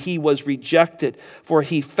blessing, he was rejected, for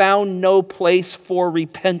he found no place for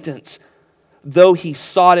repentance, though he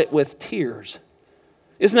sought it with tears.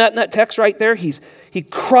 Isn't that in that text right there? He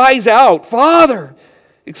cries out, Father,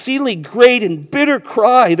 exceedingly great and bitter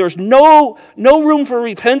cry. There's no room for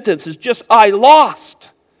repentance. It's just, I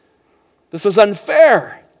lost. This is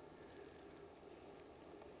unfair.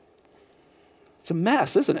 It's a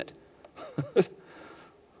mess, isn't it?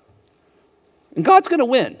 And God's going to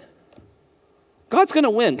win. God's going to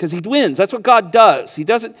win because he wins. That's what God does.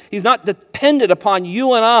 He's not dependent upon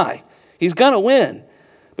you and I. He's going to win.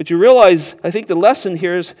 But you realize, I think the lesson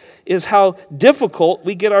here is how difficult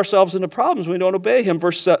we get ourselves into problems when we don't obey him.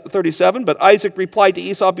 Verse 37, but Isaac replied to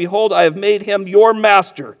Esau, behold, I have made him your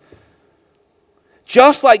master.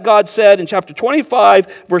 Just like God said in chapter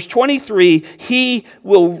 25, verse 23,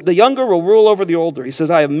 the younger will rule over the older. He says,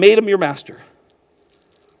 I have made him your master.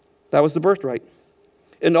 That was the birthright.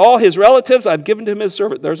 And all his relatives, I've given to him his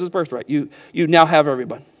servant. There's his birthright. You now have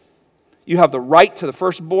everyone. You have the right to the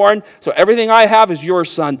firstborn. So everything I have is yours,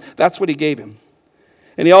 son. That's what he gave him.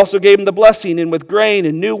 And he also gave him the blessing, and with grain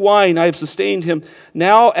and new wine I have sustained him.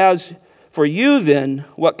 Now as for you then,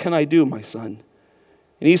 what can I do, my son?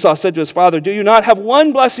 And Esau said to his father, do you not have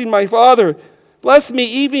one blessing, my father? Bless me,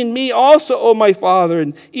 even me also, O my father.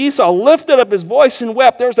 And Esau lifted up his voice and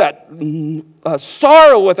wept. There's that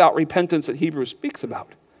sorrow without repentance that Hebrews speaks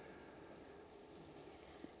about.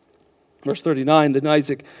 Verse 39, then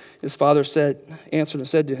Isaac, his father, answered and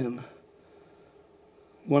said to him,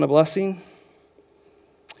 you want a blessing?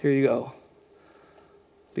 Here you go.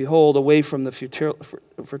 Behold, away from the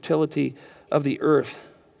fertility of the earth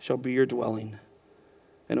shall be your dwelling,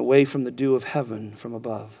 and away from the dew of heaven from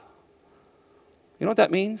above. You know what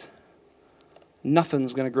that means?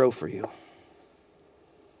 Nothing's going to grow for you.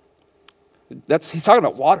 He's talking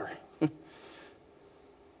about water.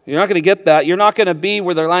 You're not going to get that. You're not going to be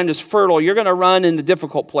where the land is fertile. You're going to run into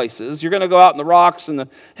difficult places. You're going to go out in the rocks and the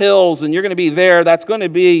hills, and you're going to be there. That's going to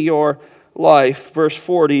be your life. Verse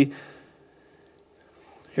 40,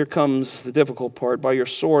 here comes the difficult part. By your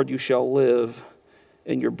sword you shall live,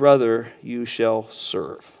 and your brother you shall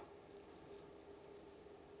serve.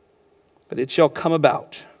 But it shall come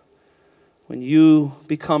about when you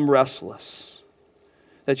become restless,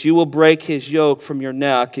 that you will break his yoke from your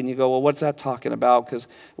neck. And you go, well, what's that talking about? Because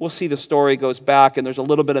we'll see the story goes back, and there's a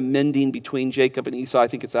little bit of mending between Jacob and Esau. I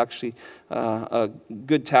think it's actually a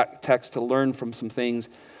good text to learn from some things.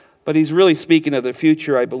 But he's really speaking of the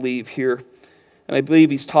future, I believe, here. And I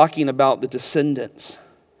believe he's talking about the descendants.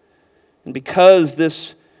 And because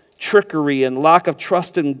this trickery and lack of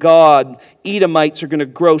trust in God, Edomites are going to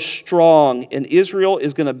grow strong, and Israel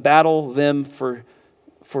is going to battle them for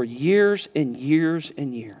years and years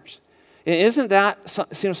and years. And isn't that,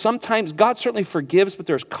 sometimes God certainly forgives, but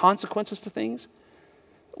there's consequences to things.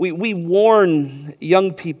 We warn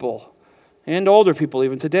young people and older people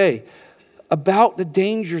even today about the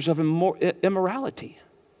dangers of immorality.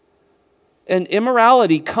 And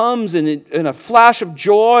immorality comes in a flash of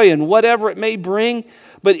joy and whatever it may bring,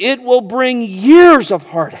 but it will bring years of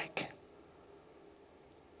heartache.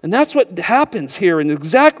 And that's what happens here, and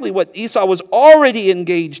exactly what Esau was already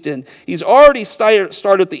engaged in. He's already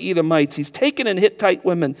started the Edomites. He's taken in Hittite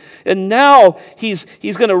women. And now he's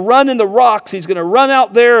going to run in the rocks. He's going to run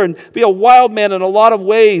out there and be a wild man in a lot of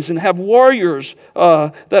ways and have warriors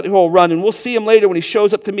that will run. And we'll see him later when he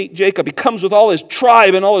shows up to meet Jacob. He comes with all his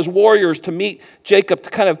tribe and all his warriors to meet Jacob to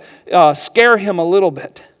kind of scare him a little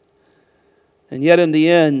bit. And yet in the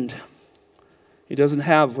end, he doesn't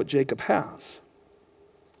have what Jacob has.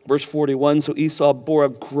 Verse 41, so Esau bore a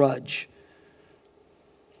grudge.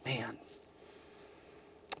 Man.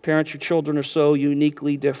 Parents, your children are so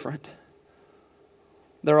uniquely different.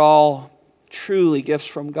 They're all truly gifts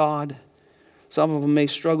from God. Some of them may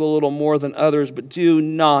struggle a little more than others, but do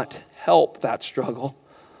not help that struggle.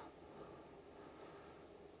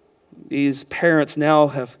 These parents now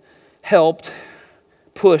have helped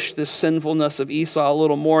push this sinfulness of Esau a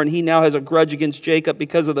little more, and he now has a grudge against Jacob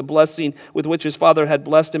because of the blessing with which his father had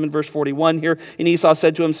blessed him in verse 41 here. And Esau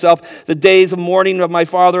said to himself, the days of mourning of my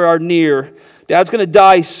father are near. Dad's going to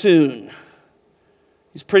die soon.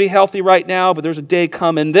 He's pretty healthy right now, but there's a day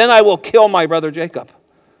coming. Then I will kill my brother Jacob.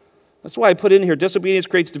 That's why I put in here, disobedience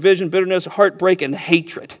creates division, bitterness, heartbreak, and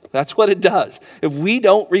hatred. That's what it does. If we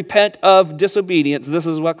don't repent of disobedience, this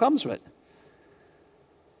is what comes from it.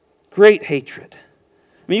 Great hatred.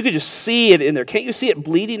 I mean, you could just see it in there. Can't you see it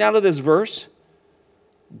bleeding out of this verse?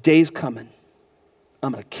 Day's coming.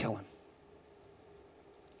 I'm going to kill him.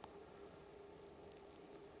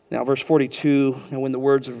 Now, verse 42, and when the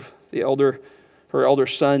words of her elder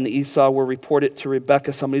son Esau were reported to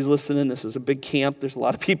Rebekah, somebody's listening, this is a big camp, there's a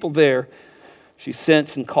lot of people there. She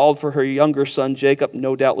sent and called for her younger son Jacob,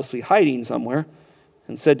 no doubtlessly hiding somewhere,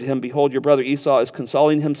 and said to him, behold, your brother Esau is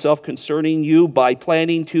consoling himself concerning you by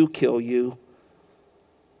planning to kill you.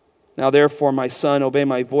 Now therefore, my son, obey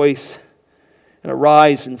my voice and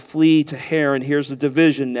arise and flee to Haran. Here's the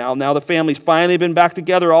division now. Now the family's finally been back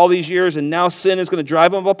together all these years, and now sin is going to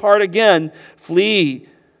drive them apart again. Flee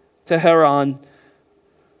to Haran,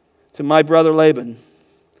 to my brother Laban.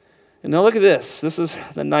 And now look at this. This is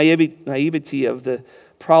the naivety of the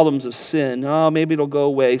problems of sin. Oh, maybe it'll go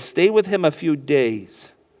away. Stay with him a few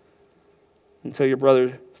days until your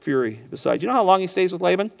brother fury besides. You know how long he stays with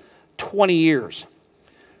Laban? 20 years.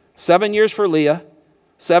 7 years for Leah,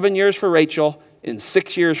 7 years for Rachel, and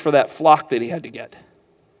 6 years for that flock that he had to get.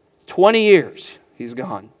 20 years he's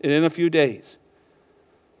gone, and in a few days.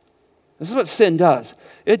 This is what sin does.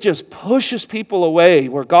 It just pushes people away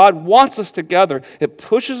where God wants us together. It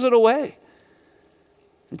pushes it away.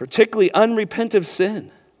 And particularly unrepentant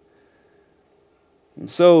sin. And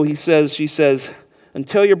so she says,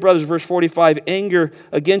 until your brother's, verse 45, anger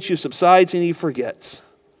against you subsides and he forgets.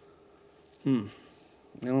 I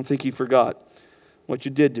don't think he forgot what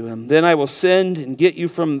you did to him. Then I will send and get you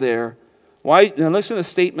from there. Why? Now listen to the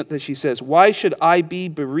statement that she says. Why should I be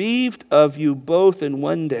bereaved of you both in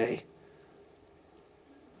one day?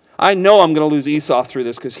 I know I'm going to lose Esau through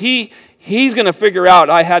this because he's going to figure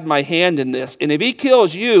out I had my hand in this. And if he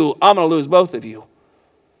kills you, I'm going to lose both of you.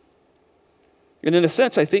 And in a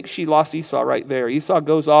sense, I think she lost Esau right there. Esau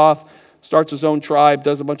goes off, starts his own tribe,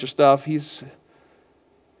 does a bunch of stuff.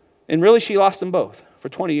 And really she lost them both for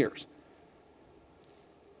 20 years.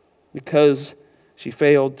 Because she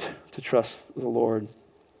failed to trust the Lord.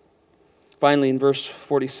 Finally, in verse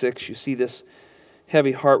 46, you see this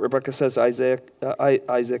heavy heart. Rebekah says, Isaac,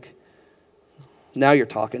 now you're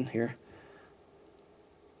talking here.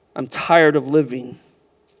 I'm tired of living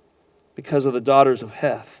because of the daughters of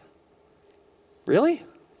Heth. Really?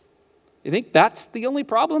 You think that's the only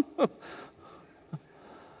problem?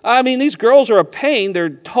 I mean, these girls are a pain. They're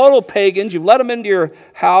total pagans. You've let them into your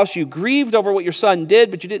house. You grieved over what your son did,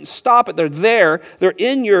 but you didn't stop it. They're there. They're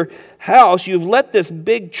in your house. You've let this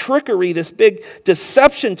big trickery, this big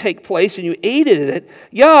deception take place, and you aided it.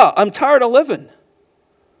 Yeah, I'm tired of living.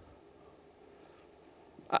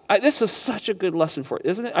 This is such a good lesson for it,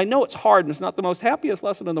 isn't it? I know it's hard, and it's not the most happiest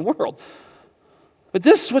lesson in the world. But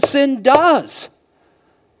this is what sin does.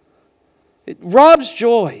 It robs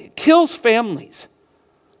joy. It kills families.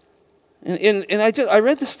 And I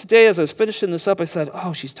read this today as I was finishing this up. I said,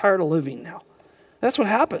 oh, she's tired of living now. That's what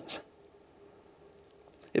happens.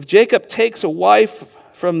 If Jacob takes a wife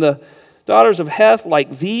from the daughters of Heth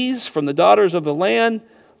like these, from the daughters of the land,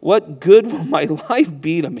 what good will my life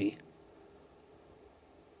be to me?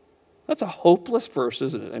 That's a hopeless verse,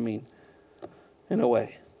 isn't it? I mean, in a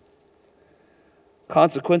way.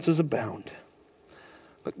 Consequences abound.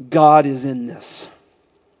 But God is in this.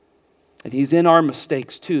 And He's in our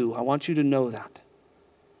mistakes too. I want you to know that.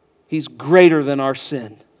 He's greater than our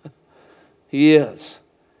sin. He is.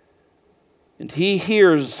 And He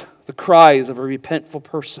hears the cries of a repentful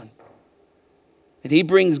person. And He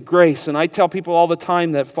brings grace. And I tell people all the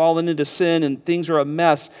time that have fallen into sin and things are a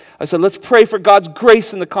mess. I said, let's pray for God's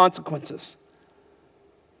grace in the consequences.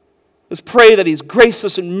 Let's pray that He's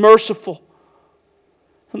gracious and merciful.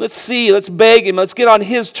 And let's beg Him. Let's get on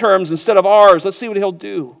His terms instead of ours. Let's see what He'll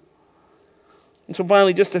do. And so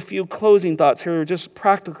finally, just a few closing thoughts here. Just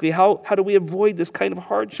practically, how do we avoid this kind of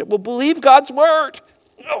hardship? Well, believe God's word.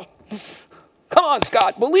 Oh, come on,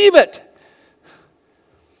 Scott, believe it.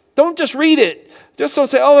 Don't just read it. Just don't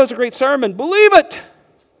say, oh, that's a great sermon. Believe it.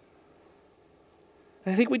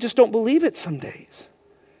 I think we just don't believe it some days.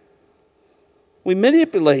 We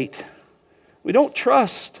manipulate. We don't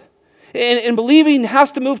trust. And believing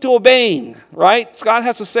has to move to obeying, right? God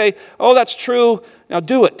has to say, oh, that's true, now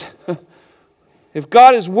do it. If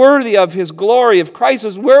God is worthy of his glory, if Christ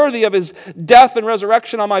is worthy of his death and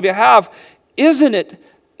resurrection on my behalf, isn't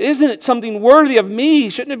it something worthy of me?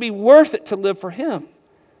 Shouldn't it be worth it to live for him?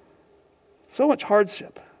 So much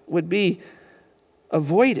hardship would be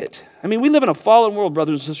avoided. I mean, we live in a fallen world,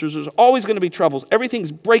 brothers and sisters. There's always going to be troubles.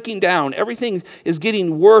 Everything's breaking down. Everything is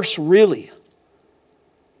getting worse, really.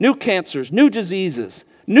 New cancers, new diseases,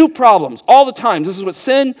 new problems all the time. This is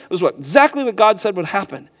exactly what God said would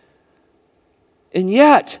happen. And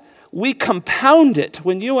yet, we compound it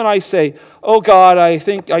when you and I say, oh God, I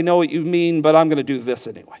think I know what you mean, but I'm going to do this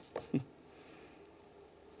anyway.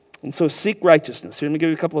 And so seek righteousness. Here, let me give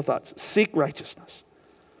you a couple of thoughts. Seek righteousness.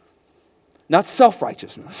 Not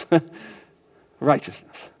self-righteousness.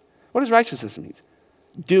 Righteousness. What does righteousness mean?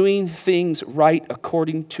 Doing things right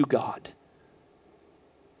according to God.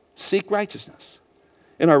 Seek righteousness.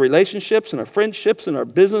 In our relationships, in our friendships, in our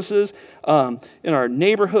businesses, in our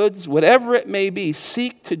neighborhoods, whatever it may be,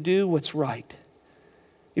 seek to do what's right.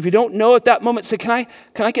 If you don't know at that moment, say, can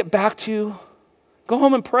I get back to you? Go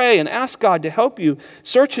home and pray and ask God to help you.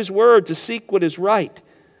 Search his word to seek what is right.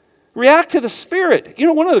 React to the Spirit. You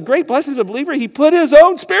know, one of the great blessings of a believer, he put his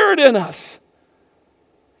own Spirit in us.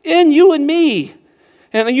 In you and me.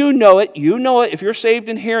 And you know it. If you're saved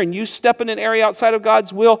in here and you step in an area outside of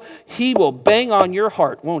God's will, he will bang on your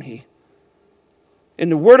heart, won't he?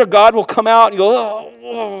 And the word of God will come out and you go,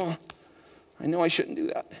 oh, I know I shouldn't do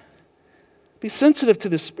that. Be sensitive to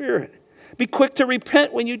the Spirit. Be quick to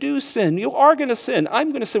repent when you do sin. You are going to sin. I'm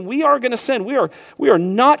going to sin. We are going to sin. We are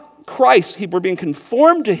not Christ. We're being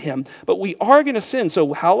conformed to him, but we are going to sin.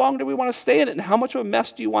 So how long do we want to stay in it, and how much of a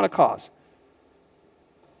mess do you want to cause?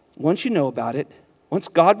 Once you know about it, once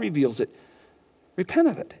God reveals it, repent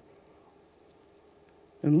of it.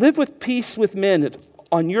 And live with peace with men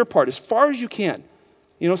on your part as far as you can.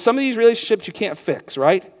 You know, some of these relationships you can't fix,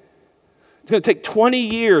 right? It's going to take 20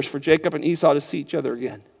 years for Jacob and Esau to see each other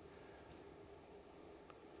again.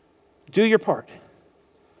 Do your part.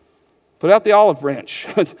 Put out the olive branch.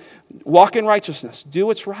 Walk in righteousness. Do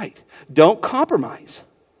what's right. Don't compromise.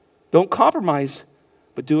 Don't compromise,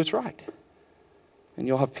 but do what's right. And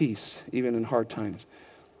you'll have peace, even in hard times.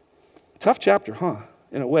 Tough chapter, huh?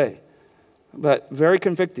 In a way. But very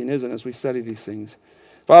convicting, isn't it, as we study these things.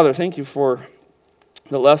 Father, thank you for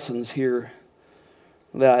the lessons here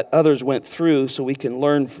that others went through so we can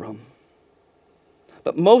learn from.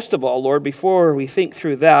 But most of all, Lord, before we think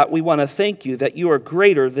through that, we want to thank you that you are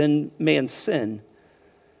greater than man's sin.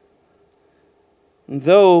 And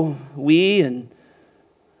though we and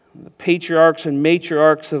the patriarchs and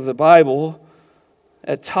matriarchs of the Bible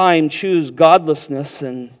at times choose godlessness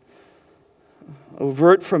and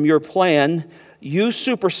avert from your plan, you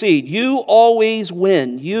supersede. You always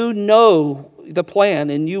win. You know the plan,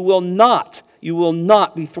 and you will not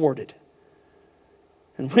be thwarted.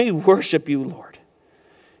 And we worship you, Lord.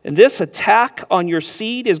 And this attack on your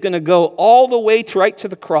seed is going to go all the way right to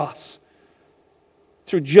the cross.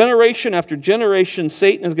 Through generation after generation,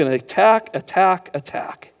 Satan is going to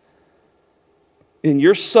attack. And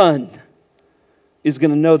your son is going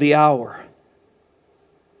to know the hour.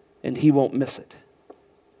 And he won't miss it.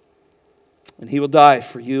 And he will die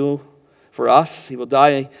for you, for us. He will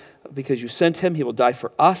die because you sent him. He will die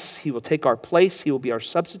for us. He will take our place. He will be our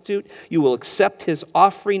substitute. You will accept his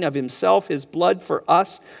offering of himself, his blood for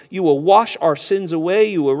us. You will wash our sins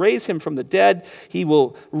away. You will raise him from the dead. He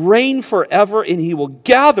will reign forever, and he will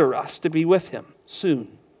gather us to be with him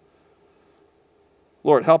soon.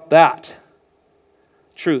 Lord, help that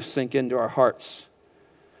truth sink into our hearts.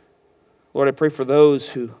 Lord, I pray for those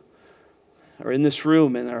who are in this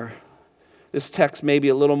room and this text may be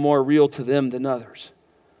a little more real to them than others.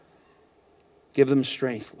 Give them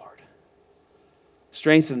strength, Lord.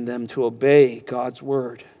 Strengthen them to obey God's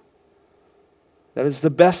word. That is the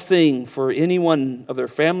best thing for any one of their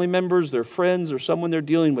family members, their friends, or someone they're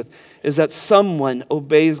dealing with, is that someone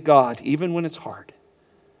obeys God, even when it's hard.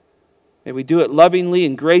 May we do it lovingly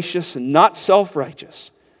and gracious and not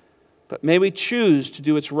self-righteous. But may we choose to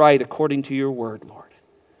do what's right according to your word, Lord.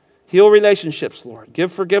 Heal relationships, Lord. Give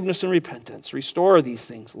forgiveness and repentance. Restore these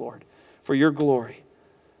things, Lord, for your glory.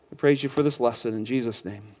 We praise you for this lesson in Jesus'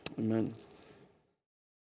 name. Amen.